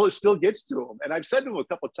still gets to him. And I've said to him a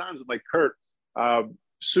couple of times, I'm like, Kurt,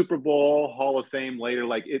 Super Bowl, Hall of Fame later,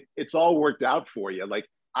 like it's all worked out for you. Like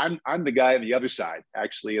I'm the guy on the other side,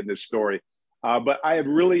 actually, in this story. But I have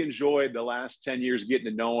really enjoyed the last 10 years getting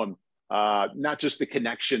to know him, not just the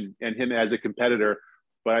connection and him as a competitor,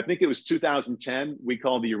 but I think it was 2010, we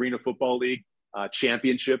called the Arena Football League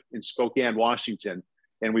championship in Spokane, Washington.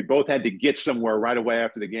 And we both had to get somewhere right away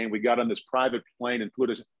after the game. We got on this private plane and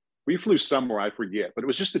we flew somewhere, I forget, but it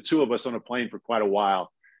was just the two of us on a plane for quite a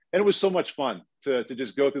while. And it was so much fun to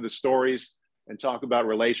just go through the stories and talk about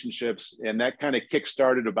relationships. And that kind of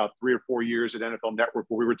kickstarted about 3 or 4 years at NFL Network,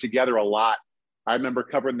 where we were together a lot. I remember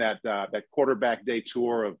covering that quarterback day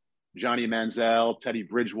tour of Johnny Manziel, Teddy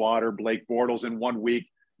Bridgewater, Blake Bortles in 1 week.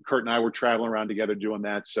 Kurt and I were traveling around together doing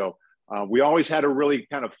that. So we always had a really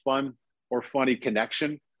kind of fun or funny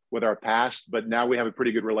connection with our past, but now we have a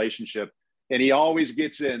pretty good relationship. And he always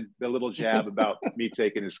gets in the little jab about me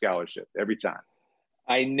taking his scholarship every time.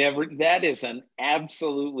 That is an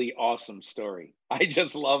absolutely awesome story. I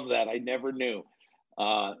just love that. I never knew.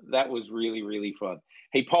 That was really, really fun.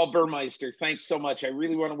 Hey, Paul Burmeister, thanks so much. I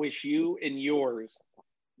really want to wish you and yours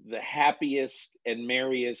the happiest and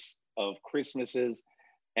merriest of Christmases.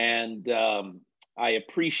 And I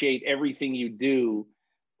appreciate everything you do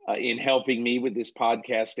in helping me with this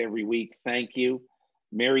podcast every week. Thank you.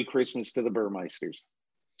 Merry Christmas to the Burmeisters.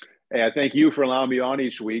 Hey, I thank you for allowing me on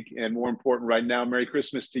each week. And more important right now, Merry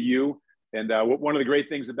Christmas to you. And one of the great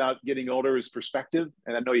things about getting older is perspective.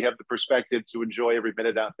 And I know you have the perspective to enjoy every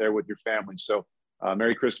minute out there with your family. So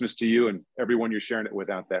Merry Christmas to you and everyone you're sharing it with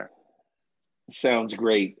out there. Sounds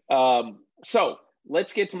great. So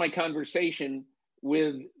let's get to my conversation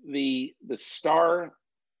with the star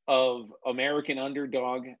of American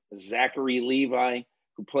Underdog, Zachary Levi,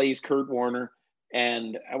 who plays Kurt Warner.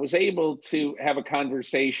 And I was able to have a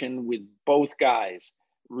conversation with both guys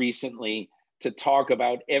recently to talk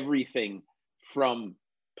about everything from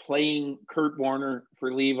playing Kurt Warner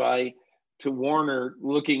for Levi to Warner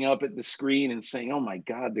looking up at the screen and saying, "Oh my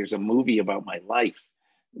God, there's a movie about my life,"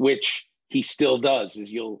 which he still does.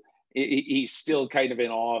 He's still kind of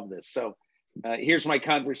in awe of this. So here's my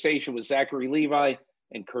conversation with Zachary Levi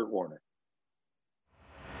and Kurt Warner.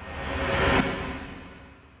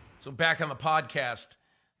 So back on the podcast,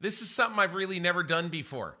 this is something I've really never done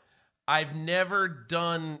before. I've never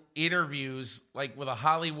done interviews like with a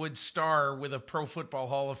Hollywood star with a Pro Football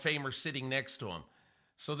Hall of Famer sitting next to him.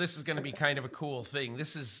 So this is going to be kind of a cool thing.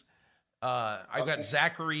 This is, I've got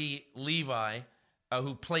Zachary Levi,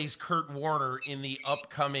 who plays Kurt Warner in the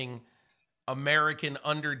upcoming American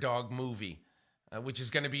Underdog movie, which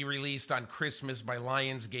is going to be released on Christmas by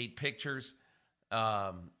Lionsgate Pictures.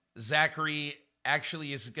 Zachary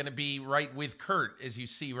actually is going to be right with Kurt, as you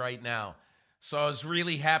see right now. So I was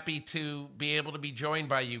really happy to be able to be joined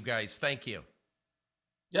by you guys. Thank you.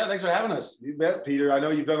 Yeah, thanks for having us. You bet, Peter. I know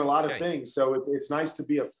you've done a lot of things, so it's nice to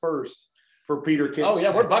be a first for Peter King. Oh,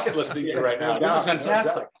 yeah, we're bucket listing you right now. This is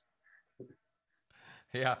fantastic.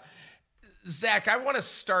 Yeah. Zach, I want to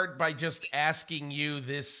start by just asking you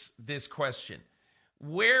this question.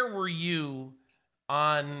 Where were you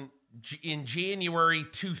in January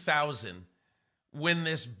 2000 when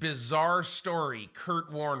this bizarre story,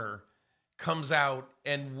 Kurt Warner, comes out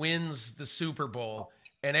and wins the Super Bowl,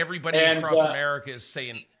 and everybody across America is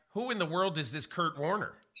saying, who in the world is this Kurt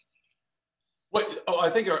Warner? Wait, I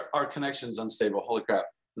think our connection's unstable. Holy crap.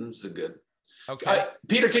 This is good. Okay.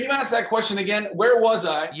 Peter, can you ask that question again? Where was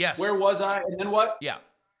I? Yes. Where was I? And then what? Yeah.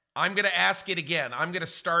 I'm going to ask it again. I'm going to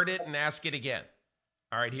start it and ask it again.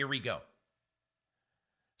 All right, here we go.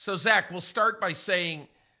 So, Zach, we'll start by saying,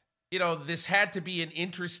 this had to be an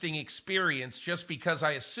interesting experience just because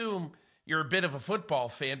I assume you're a bit of a football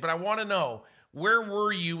fan, but I want to know, where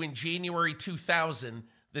were you in January 2000,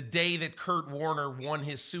 the day that Kurt Warner won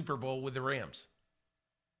his Super Bowl with the Rams?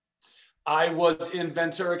 I was in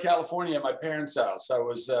Ventura, California at my parents' house. I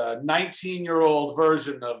was a 19-year-old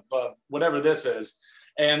version of whatever this is,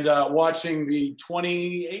 and watching the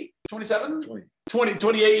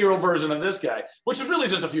 28-year-old version of this guy, which was really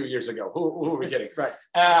just a few years ago. Who are we kidding? Right.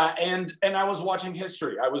 And I was watching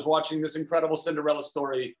history. I was watching this incredible Cinderella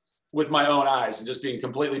story with my own eyes and just being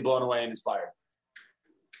completely blown away and inspired.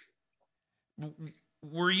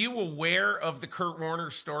 Were you aware of the Kurt Warner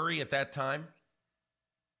story at that time?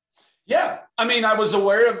 Yeah. I mean, I was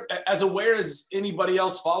aware as anybody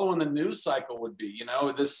else following the news cycle would be,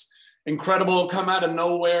 this incredible come out of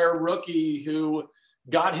nowhere rookie who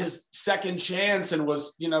got his second chance and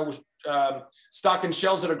was stocking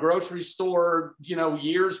shelves at a grocery store,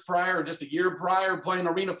 years prior, just a year prior, playing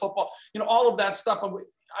arena football, all of that stuff.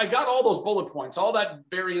 I got all those bullet points, all that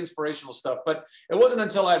very inspirational stuff. But it wasn't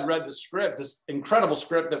until I had read the script, this incredible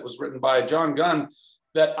script that was written by John Gunn,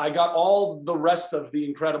 that I got all the rest of the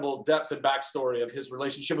incredible depth and backstory of his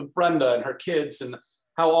relationship with Brenda and her kids, and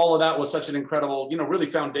how all of that was such an incredible, really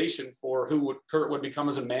foundation for who Kurt would become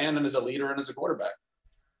as a man and as a leader and as a quarterback.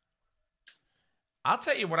 I'll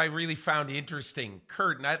tell you what I really found interesting,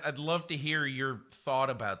 Kurt, and I'd love to hear your thought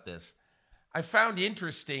about this. I found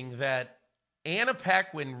interesting that Anna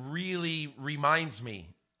Paquin really reminds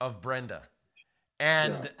me of Brenda.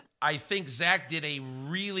 And I think Zach did a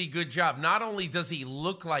really good job. Not only does he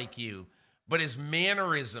look like you, but his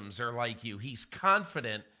mannerisms are like you. He's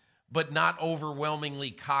confident, but not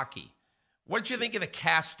overwhelmingly cocky. What did you think of the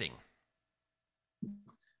casting?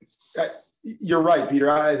 You're right,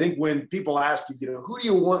 Peter. I think when people ask you, who do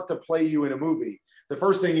you want to play you in a movie? The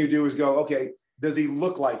first thing you do is go, okay, does he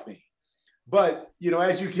look like me? But,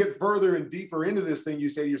 as you get further and deeper into this thing, you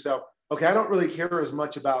say to yourself, okay, I don't really care as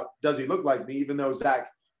much about does he look like me, even though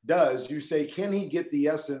Zach does. You say, can he get the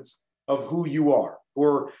essence of who you are?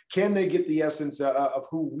 Or can they get the essence of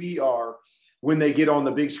who we are when they get on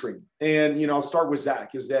the big screen? And, I'll start with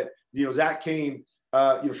Zach, is that, Zach came,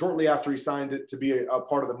 shortly after he signed it to be a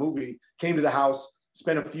part of the movie, came to the house,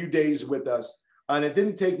 spent a few days with us. And it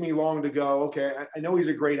didn't take me long to go, okay, I know he's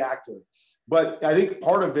a great actor. But I think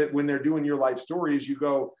part of it when they're doing your life story is you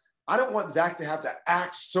go, I don't want Zach to have to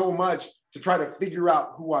act so much to try to figure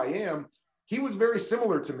out who I am. He was very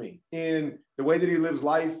similar to me in the way that he lives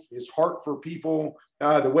life, his heart for people,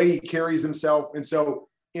 the way he carries himself. And so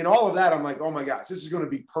in all of that, I'm like, oh my gosh, this is going to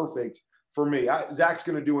be perfect for me. Zach's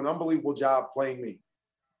going to do an unbelievable job playing me.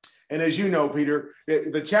 And as you know, Peter,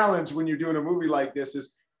 the challenge when you're doing a movie like this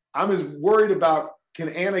is I'm as worried about, can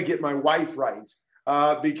Anna get my wife right?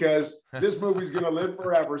 Because this movie's going to live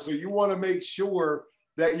forever. So you want to make sure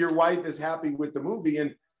that your wife is happy with the movie.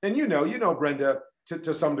 And you know, Brenda,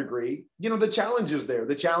 to some degree, the challenges there,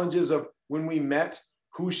 the challenges of when we met,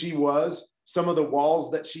 who she was, some of the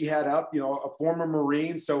walls that she had up, a former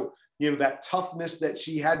Marine. So, that toughness that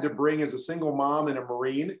she had to bring as a single mom and a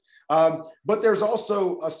Marine. But there's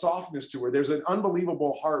also a softness to her. There's an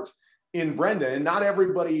unbelievable heart in Brenda. And not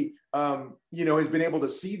everybody, has been able to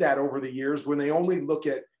see that over the years when they only look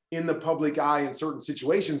at in the public eye in certain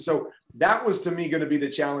situations. So that was, to me, going to be the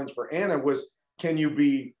challenge for Anna was, can you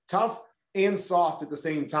be tough and soft at the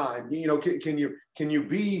same time? Can you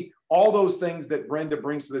be all those things that Brenda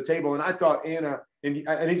brings to the table? And I thought Anna, and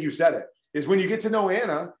I think you said it, is when you get to know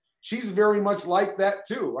Anna, she's very much like that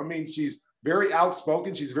too. I mean, she's very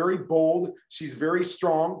outspoken. She's very bold. She's very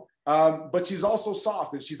strong, but she's also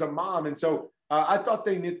soft and she's a mom. And so I thought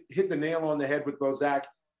they hit the nail on the head with both Zach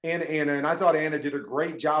and Anna. And I thought Anna did a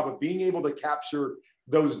great job of being able to capture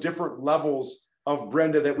those different levels of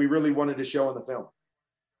Brenda that we really wanted to show in the film.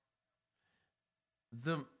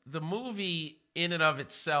 The movie in and of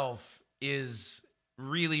itself is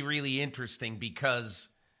really, really interesting because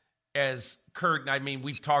as Kurt,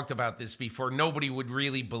 we've talked about this before, nobody would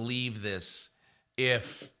really believe this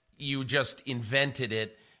if you just invented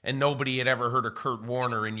it and nobody had ever heard of Kurt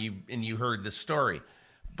Warner and you heard the story.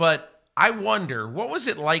 But I wonder, what was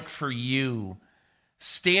it like for you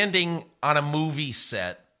standing on a movie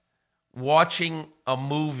set, watching a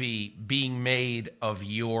movie being made of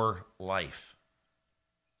your life?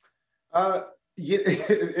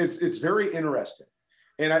 It's very interesting.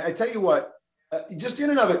 And I tell you what, just in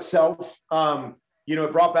and of itself,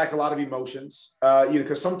 it brought back a lot of emotions,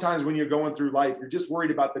 because sometimes when you're going through life, you're just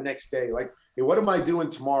worried about the next day. Like, hey, what am I doing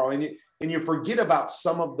tomorrow? And you forget about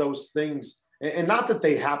some of those things, and not that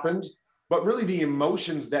they happened, but really the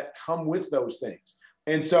emotions that come with those things.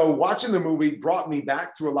 And so watching the movie brought me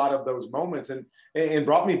back to a lot of those moments and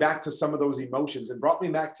brought me back to some of those emotions and brought me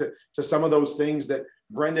back to some of those things that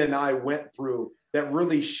Brenda and I went through that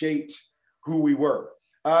really shaped who we were.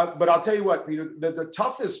 But I'll tell you what, Peter, the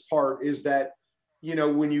toughest part is that,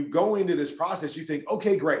 when you go into this process, you think,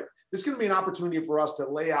 okay, great. This is going to be an opportunity for us to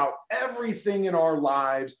lay out everything in our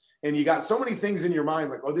lives. And you got so many things in your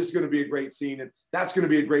mind, like, oh, this is going to be a great scene. And that's going to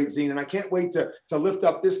be a great scene. And I can't wait to lift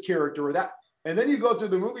up this character or that. And then you go through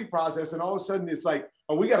the movie process and all of a sudden it's like,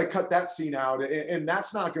 oh, we got to cut that scene out and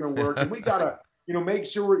that's not going to work. And we got to, make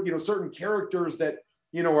sure, certain characters that,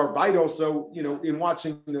 are vital. So, in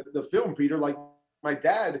watching the film, Peter, like my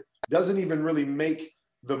dad doesn't even really make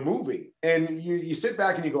the movie. And you sit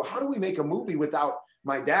back and you go, how do we make a movie without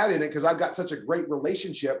my dad in it? Because I've got such a great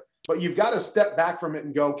relationship, but you've got to step back from it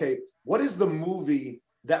and go, okay, what is the movie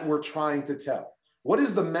that we're trying to tell? What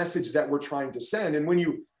is the message that we're trying to send? And when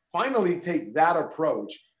you finally take that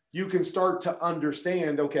approach, you can start to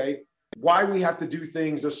understand, okay, why we have to do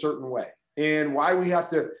things a certain way and why we have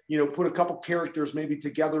to, put a couple characters maybe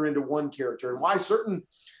together into one character and why certain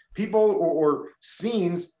people or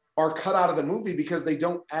scenes are cut out of the movie because they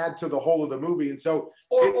don't add to the whole of the movie. And so,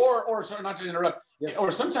 or sorry, not to interrupt, yeah.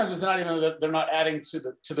 Or sometimes it's not even that they're not adding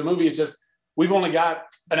to the movie. It's just, we've only got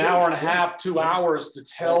an hour and a half, 2 hours to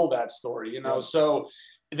tell that story, So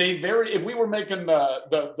if we were making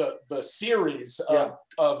the series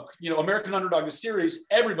of American Underdog, the series,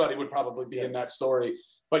 everybody would probably be in that story.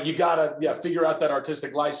 But you gotta figure out that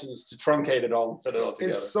artistic license to truncate it all and fit it all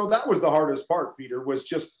together. And so that was the hardest part, Peter, was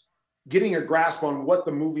just getting a grasp on what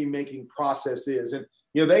the movie making process is. And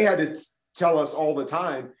they had to tell us all the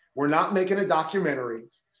time, we're not making a documentary,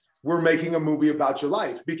 we're making a movie about your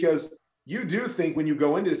life. Because you do think when you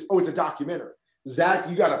go into this, oh, it's a documentary. Zach,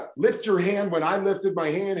 you got to lift your hand when I lifted my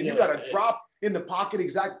hand and you got to drop in the pocket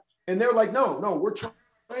exact. And they're like, no, we're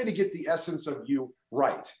trying to get the essence of you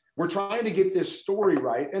right. We're trying to get this story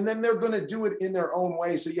right. And then they're going to do it in their own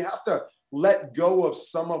way. So you have to let go of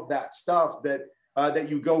some of that stuff that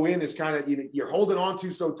you go in is kind of, you're holding on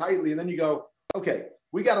to so tightly. And then you go, okay,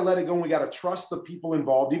 we got to let it go. And we got to trust the people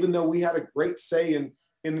involved, even though we had a great say in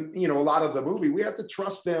a lot of the movie. We have to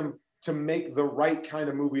trust them to make the right kind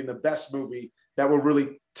of movie and the best movie that will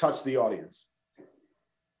really touch the audience.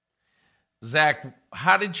 Zach,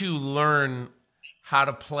 how did you learn how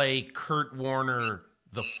to play Kurt Warner,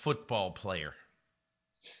 the football player?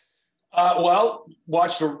 Well,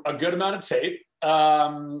 watched a good amount of tape.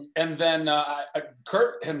 And then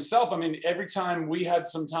Kurt himself, every time we had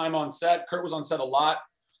some time on set, Kurt was on set a lot.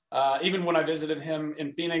 Even when I visited him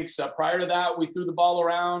in Phoenix prior to that, we threw the ball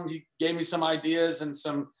around. He gave me some ideas and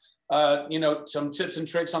some some tips and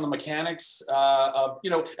tricks on the mechanics of,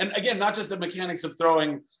 and again, not just the mechanics of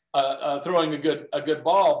throwing a good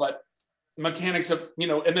ball, but mechanics of,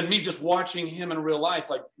 and then me just watching him in real life,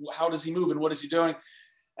 like how does he move and what is he doing?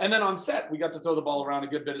 And then on set, we got to throw the ball around a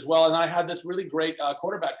good bit as well. And I had this really great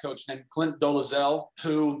quarterback coach named Clint Dolezal,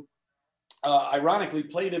 who ironically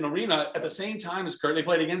played in Arena at the same time as Kurt. They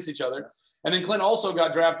played against each other. And then Clint also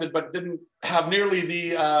got drafted, but didn't have nearly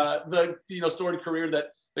the storied career that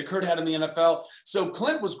Kurt had in the NFL. So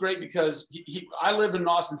Clint was great because I lived in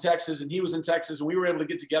Austin, Texas, and he was in Texas, and we were able to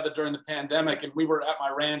get together during the pandemic, and we were at my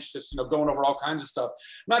ranch just going over all kinds of stuff,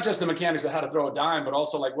 not just the mechanics of how to throw a dime, but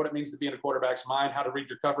also like what it means to be in a quarterback's mind, how to read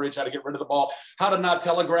your coverage, how to get rid of the ball, how to not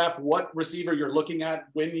telegraph what receiver you're looking at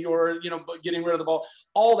when you're getting rid of the ball,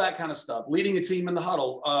 all that kind of stuff, leading a team in the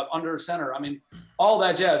huddle under center. I mean, all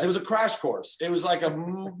that jazz. It was a crash course. It was like a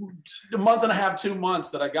month and a half, 2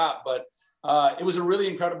 months that I got, but it was a really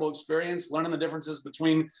incredible experience, learning the differences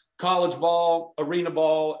between college ball, arena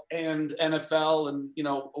ball, and NFL, and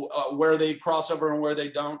where they cross over and where they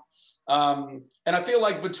don't. And I feel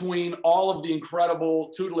like between all of the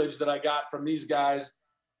incredible tutelage that I got from these guys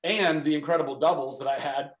and the incredible doubles that I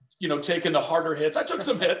had, taking the harder hits, I took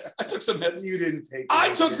some hits. You didn't take. I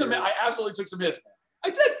absolutely took some hits. I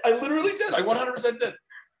did. I literally did. I 100% did.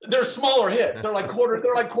 They're smaller hits. They're like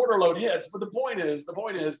quarter load hits. But the point is,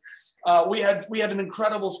 we had an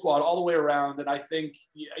incredible squad all the way around. And I think,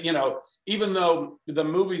 even though the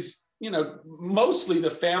movies, mostly the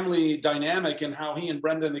family dynamic and how he and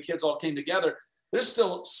Brenda and the kids all came together, there's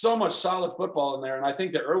still so much solid football in there. And I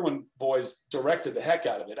think the Irwin boys directed the heck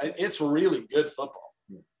out of it. It's really good football.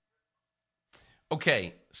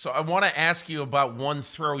 Okay, so I want to ask you about one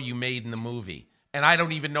throw you made in the movie. And I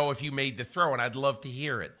don't even know if you made the throw, and I'd love to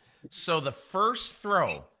hear it. So the first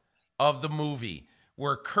throw of the movie,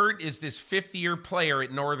 where Kurt is this fifth-year player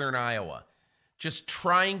at Northern Iowa, just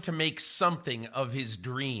trying to make something of his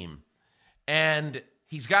dream. And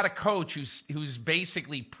he's got a coach who's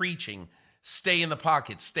basically preaching, stay in the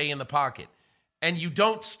pocket, stay in the pocket. And you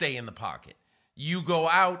don't stay in the pocket. You go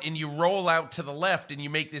out and you roll out to the left and you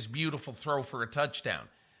make this beautiful throw for a touchdown.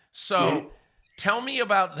 So tell me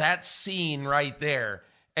about that scene right there.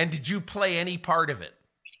 And did you play any part of it?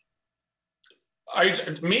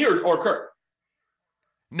 Me or Kurt?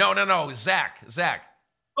 No. Zach.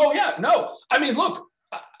 Oh yeah, no. I mean, look.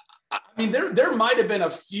 I mean, there might have been a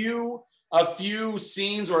few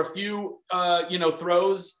scenes or a few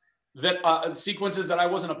throws that sequences that I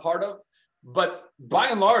wasn't a part of, but by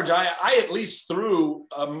and large, I at least threw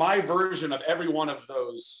my version of every one of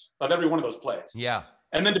those plays. Yeah.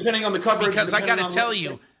 And then depending on the coverage, because I got to tell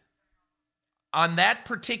you, on that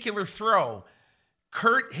particular throw,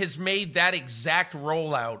 Kurt has made that exact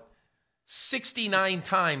rollout 69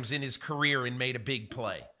 times in his career and made a big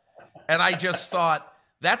play. And I just thought,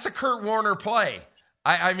 that's a Kurt Warner play.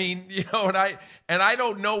 I mean, and I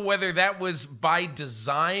don't know whether that was by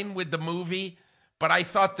design with the movie, but I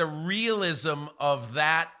thought the realism of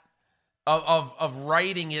that, of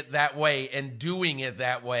writing it that way and doing it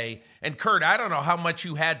that way. And Kurt, I don't know how much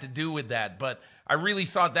you had to do with that, but I really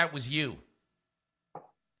thought that was you.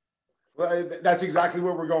 Well, that's exactly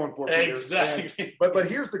what we're going for, Peter. Exactly. But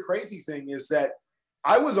here's the crazy thing is that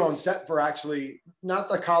I was on set for actually not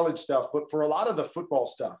the college stuff, but for a lot of the football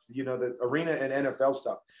stuff, the arena and NFL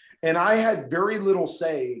stuff. And I had very little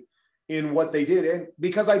say in what they did. And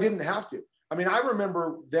because I didn't have to. I mean, I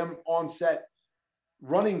remember them on set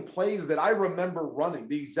running plays that I remember running,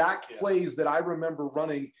 the exact plays that I remember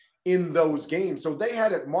running in those games. So they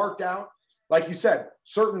had it marked out. Like you said,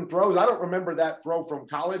 certain throws, I don't remember that throw from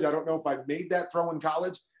college. I don't know if I made that throw in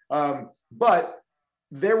college, but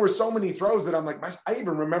there were so many throws that I'm like, I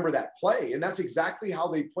even remember that play. And that's exactly how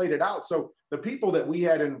they played it out. So the people that we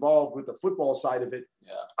had involved with the football side of it,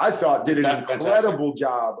 I thought did an incredible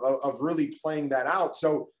job of really playing that out.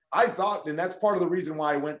 So I thought, and that's part of the reason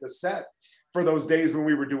why I went to set for those days when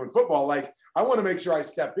we were doing football. Like, I want to make sure I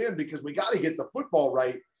step in because we got to get the football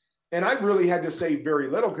right. And I really had to say very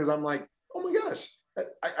little because I'm like, oh my gosh,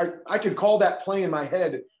 I could call that play in my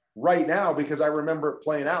head right now because I remember it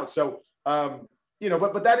playing out. So,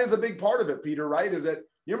 but that is a big part of it, Peter, right? Is that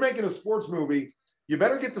you're making a sports movie. You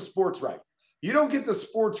better get the sports right. You don't get the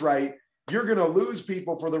sports right, you're going to lose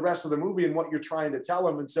people for the rest of the movie and what you're trying to tell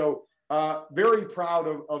them. And so very proud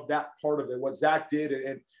of that part of it, what Zach did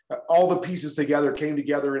and all the pieces together came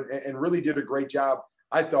together and really did a great job,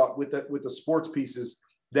 I thought, with the sports pieces,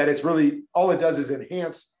 that it's really all it does is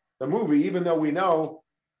enhance the movie, even though we know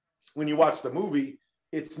when you watch the movie,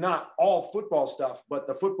 it's not all football stuff, but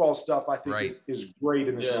the football stuff I think is great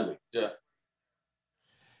in this movie. Yeah.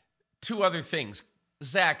 Two other things.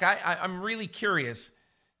 Zach, I'm really curious.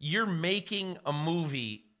 You're making a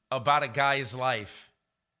movie about a guy's life,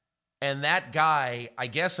 and that guy, I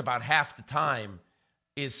guess about half the time,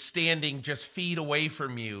 is standing just feet away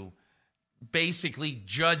from you, basically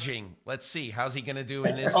judging. Let's see, how's he going to do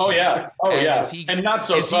in this scene? Yeah. And not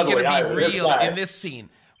so subtly either. Is he going to be real in this scene?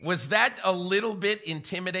 Was that a little bit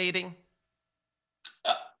intimidating?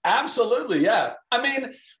 Absolutely, yeah. I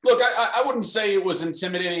mean, look, I wouldn't say it was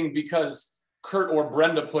intimidating because Kurt or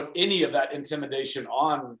Brenda put any of that intimidation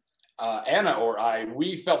on Anna or I.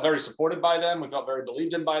 We felt very supported by them. We felt very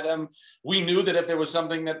believed in by them. We knew that if there was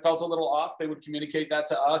something that felt a little off, they would communicate that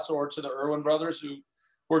to us or to the Irwin brothers who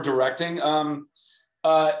were directing. And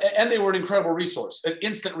they were an incredible resource, an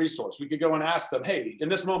instant resource. We could go and ask them, hey, in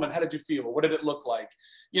this moment, how did you feel? What did it look like?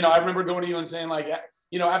 You know, I remember going to you and saying, like,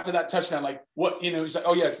 you know, after that touchdown, like, what, you know, he's like,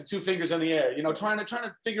 oh yeah, it's the two fingers in the air, you know, trying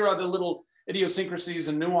to figure out the little idiosyncrasies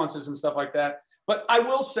and nuances and stuff like that. But I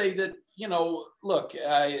will say that, you know, look,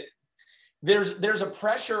 there's a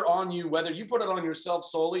pressure on you, whether you put it on yourself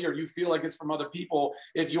solely or you feel like it's from other people,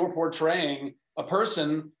 if you're portraying a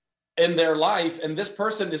person in their life, and this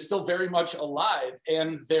person is still very much alive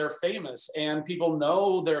and they're famous and people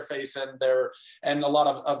know their face and a lot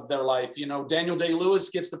of their life. You know, Daniel Day-Lewis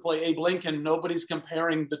gets to play Abe Lincoln. Nobody's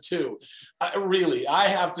comparing the two. I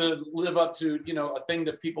have to live up to, you know, a thing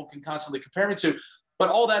that people can constantly compare me to. But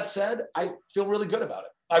all that said, I feel really good about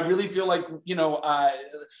it. I really feel like, you know,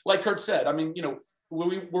 like Kurt said, I mean, you know,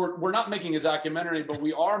 we're not making a documentary, but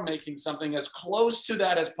we are making something as close to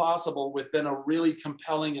that as possible within a really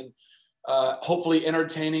compelling and hopefully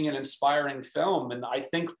entertaining and inspiring film. And I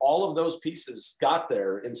think all of those pieces got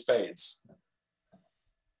there in spades.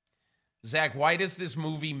 Zach, why does this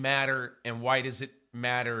movie matter, and why does it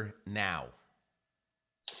matter now?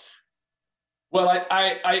 Well,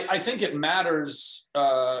 I think it matters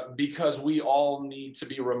because we all need to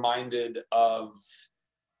be reminded of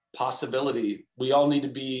possibility. We all need to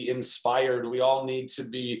be inspired. We all need to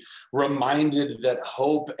be reminded that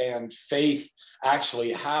hope and faith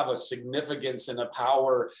actually have a significance and a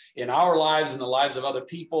power in our lives and the lives of other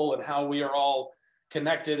people, and how we are all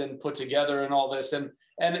connected and put together and all this. And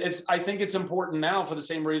I think it's important now for the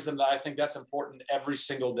same reason that I think that's important every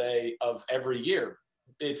single day of every year.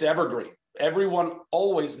 It's evergreen. Everyone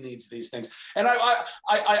always needs these things. And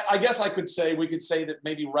I guess we could say that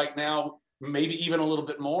maybe right now, maybe even a little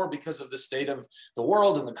bit more because of the state of the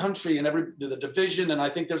world and the country and the division. And I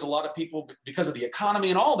think there's a lot of people, because of the economy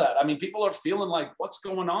and all that, I mean, people are feeling like, what's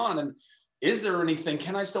going on? And is there anything,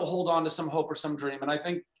 can I still hold on to some hope or some dream? And I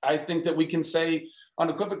think that we can say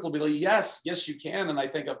unequivocally, yes, you can. And I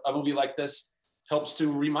think a movie like this helps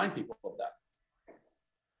to remind people of that.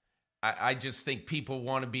 I just think people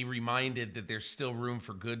want to be reminded that there's still room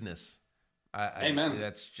for goodness. Amen.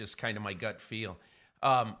 That's just kind of my gut feel.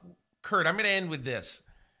 Kurt, I'm going to end with this.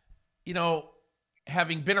 You know,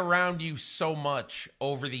 having been around you so much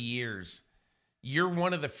over the years, you're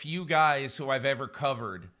one of the few guys who I've ever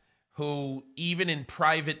covered who, even in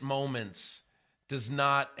private moments, does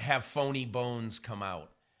not have phony bones come out.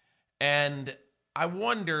 And I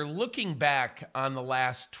wonder, looking back on the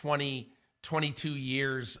last 22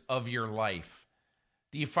 years of your life,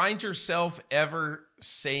 do you find yourself ever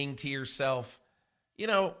saying to yourself, you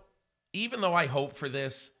know, even though I hope for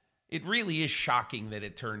this, it really is shocking that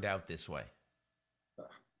it turned out this way?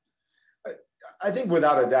 I think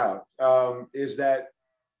without a doubt is that,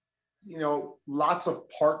 you know, lots of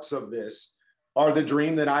parts of this are the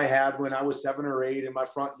dream that I had when I was 7 or 8 in my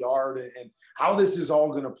front yard, and how this is all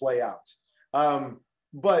going to play out.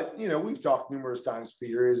 But, you know, we've talked numerous times,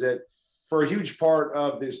 Peter, is that for a huge part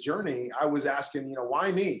of this journey, I was asking, you know,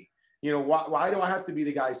 why me? You know, why do I have to be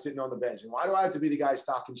the guy sitting on the bench? And why do I have to be the guy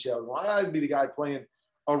stocking shelves? Why do I have to be the guy playing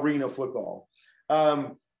arena football?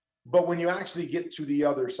 But when you actually get to the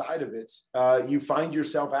other side of it, you find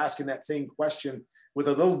yourself asking that same question with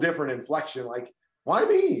a little different inflection, like, why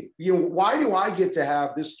me? You know, why do I get to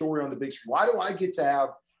have this story on the big screen? Why do I get to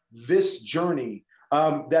have this journey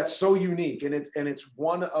that's so unique and it's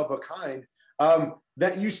one of a kind,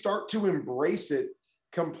 that you start to embrace it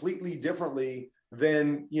completely differently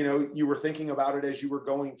than, you know, you were thinking about it as you were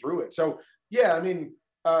going through it. So, yeah, I mean,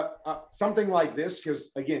 something like this,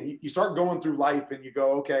 because again, you start going through life and you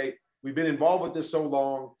go, okay, we've been involved with this so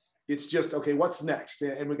long. It's just, okay, what's next?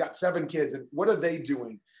 And we got 7 kids, and what are they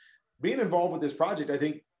doing? Being involved with this project, I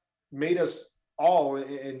think, made us all,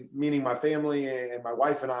 and meaning my family and my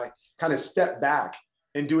wife and I, kind of step back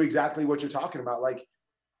and do exactly what you're talking about. Like,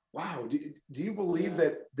 wow, do you believe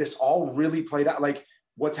that this all really played out? Like,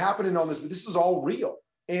 what's happening on this is all real.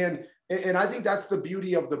 And I think that's the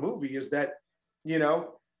beauty of the movie, is that, you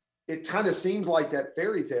know, it kind of seems like that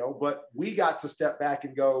fairy tale, but we got to step back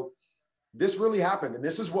and go, this really happened. And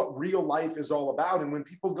this is what real life is all about. And when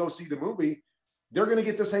people go see the movie, they're going to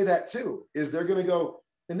get to say that too, is they're going to go,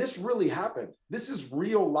 and this really happened. This is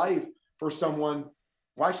real life for someone.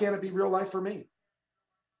 Why can't it be real life for me?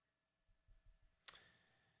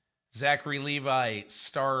 Zachary Levi,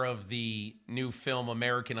 star of the new film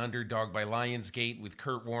American Underdog by Lionsgate with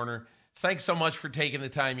Kurt Warner. Thanks so much for taking the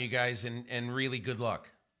time, you guys, and really good luck.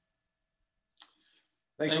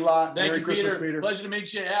 Thanks a lot. Thank Merry you, Christmas, Peter. Pleasure to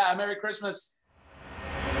meet you. Yeah, Merry Christmas.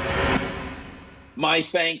 My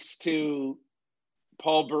thanks to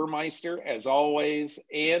Paul Burmeister, as always,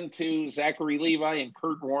 and to Zachary Levi and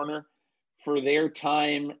Kurt Warner for their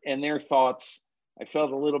time and their thoughts. I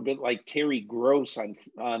felt a little bit like Terry Gross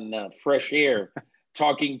on Fresh Air,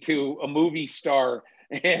 talking to a movie star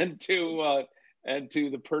and to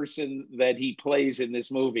the person that he plays in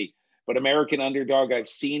this movie. But American Underdog, I've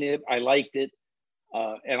seen it, I liked it,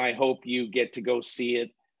 and I hope you get to go see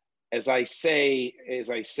it. As I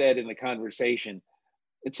said in the conversation,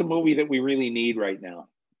 it's a movie that we really need right now,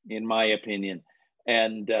 in my opinion.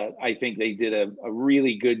 And I think they did a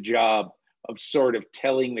really good job of sort of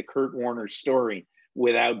telling the Kurt Warner story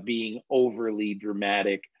without being overly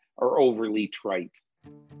dramatic or overly trite.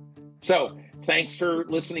 So thanks for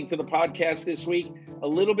listening to the podcast this week. A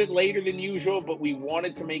little bit later than usual, but we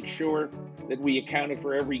wanted to make sure that we accounted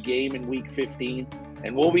for every game in week 15.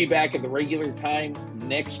 And we'll be back at the regular time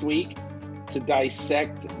next week to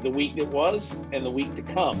dissect the week that was and the week to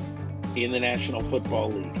come in the National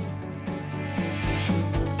Football League.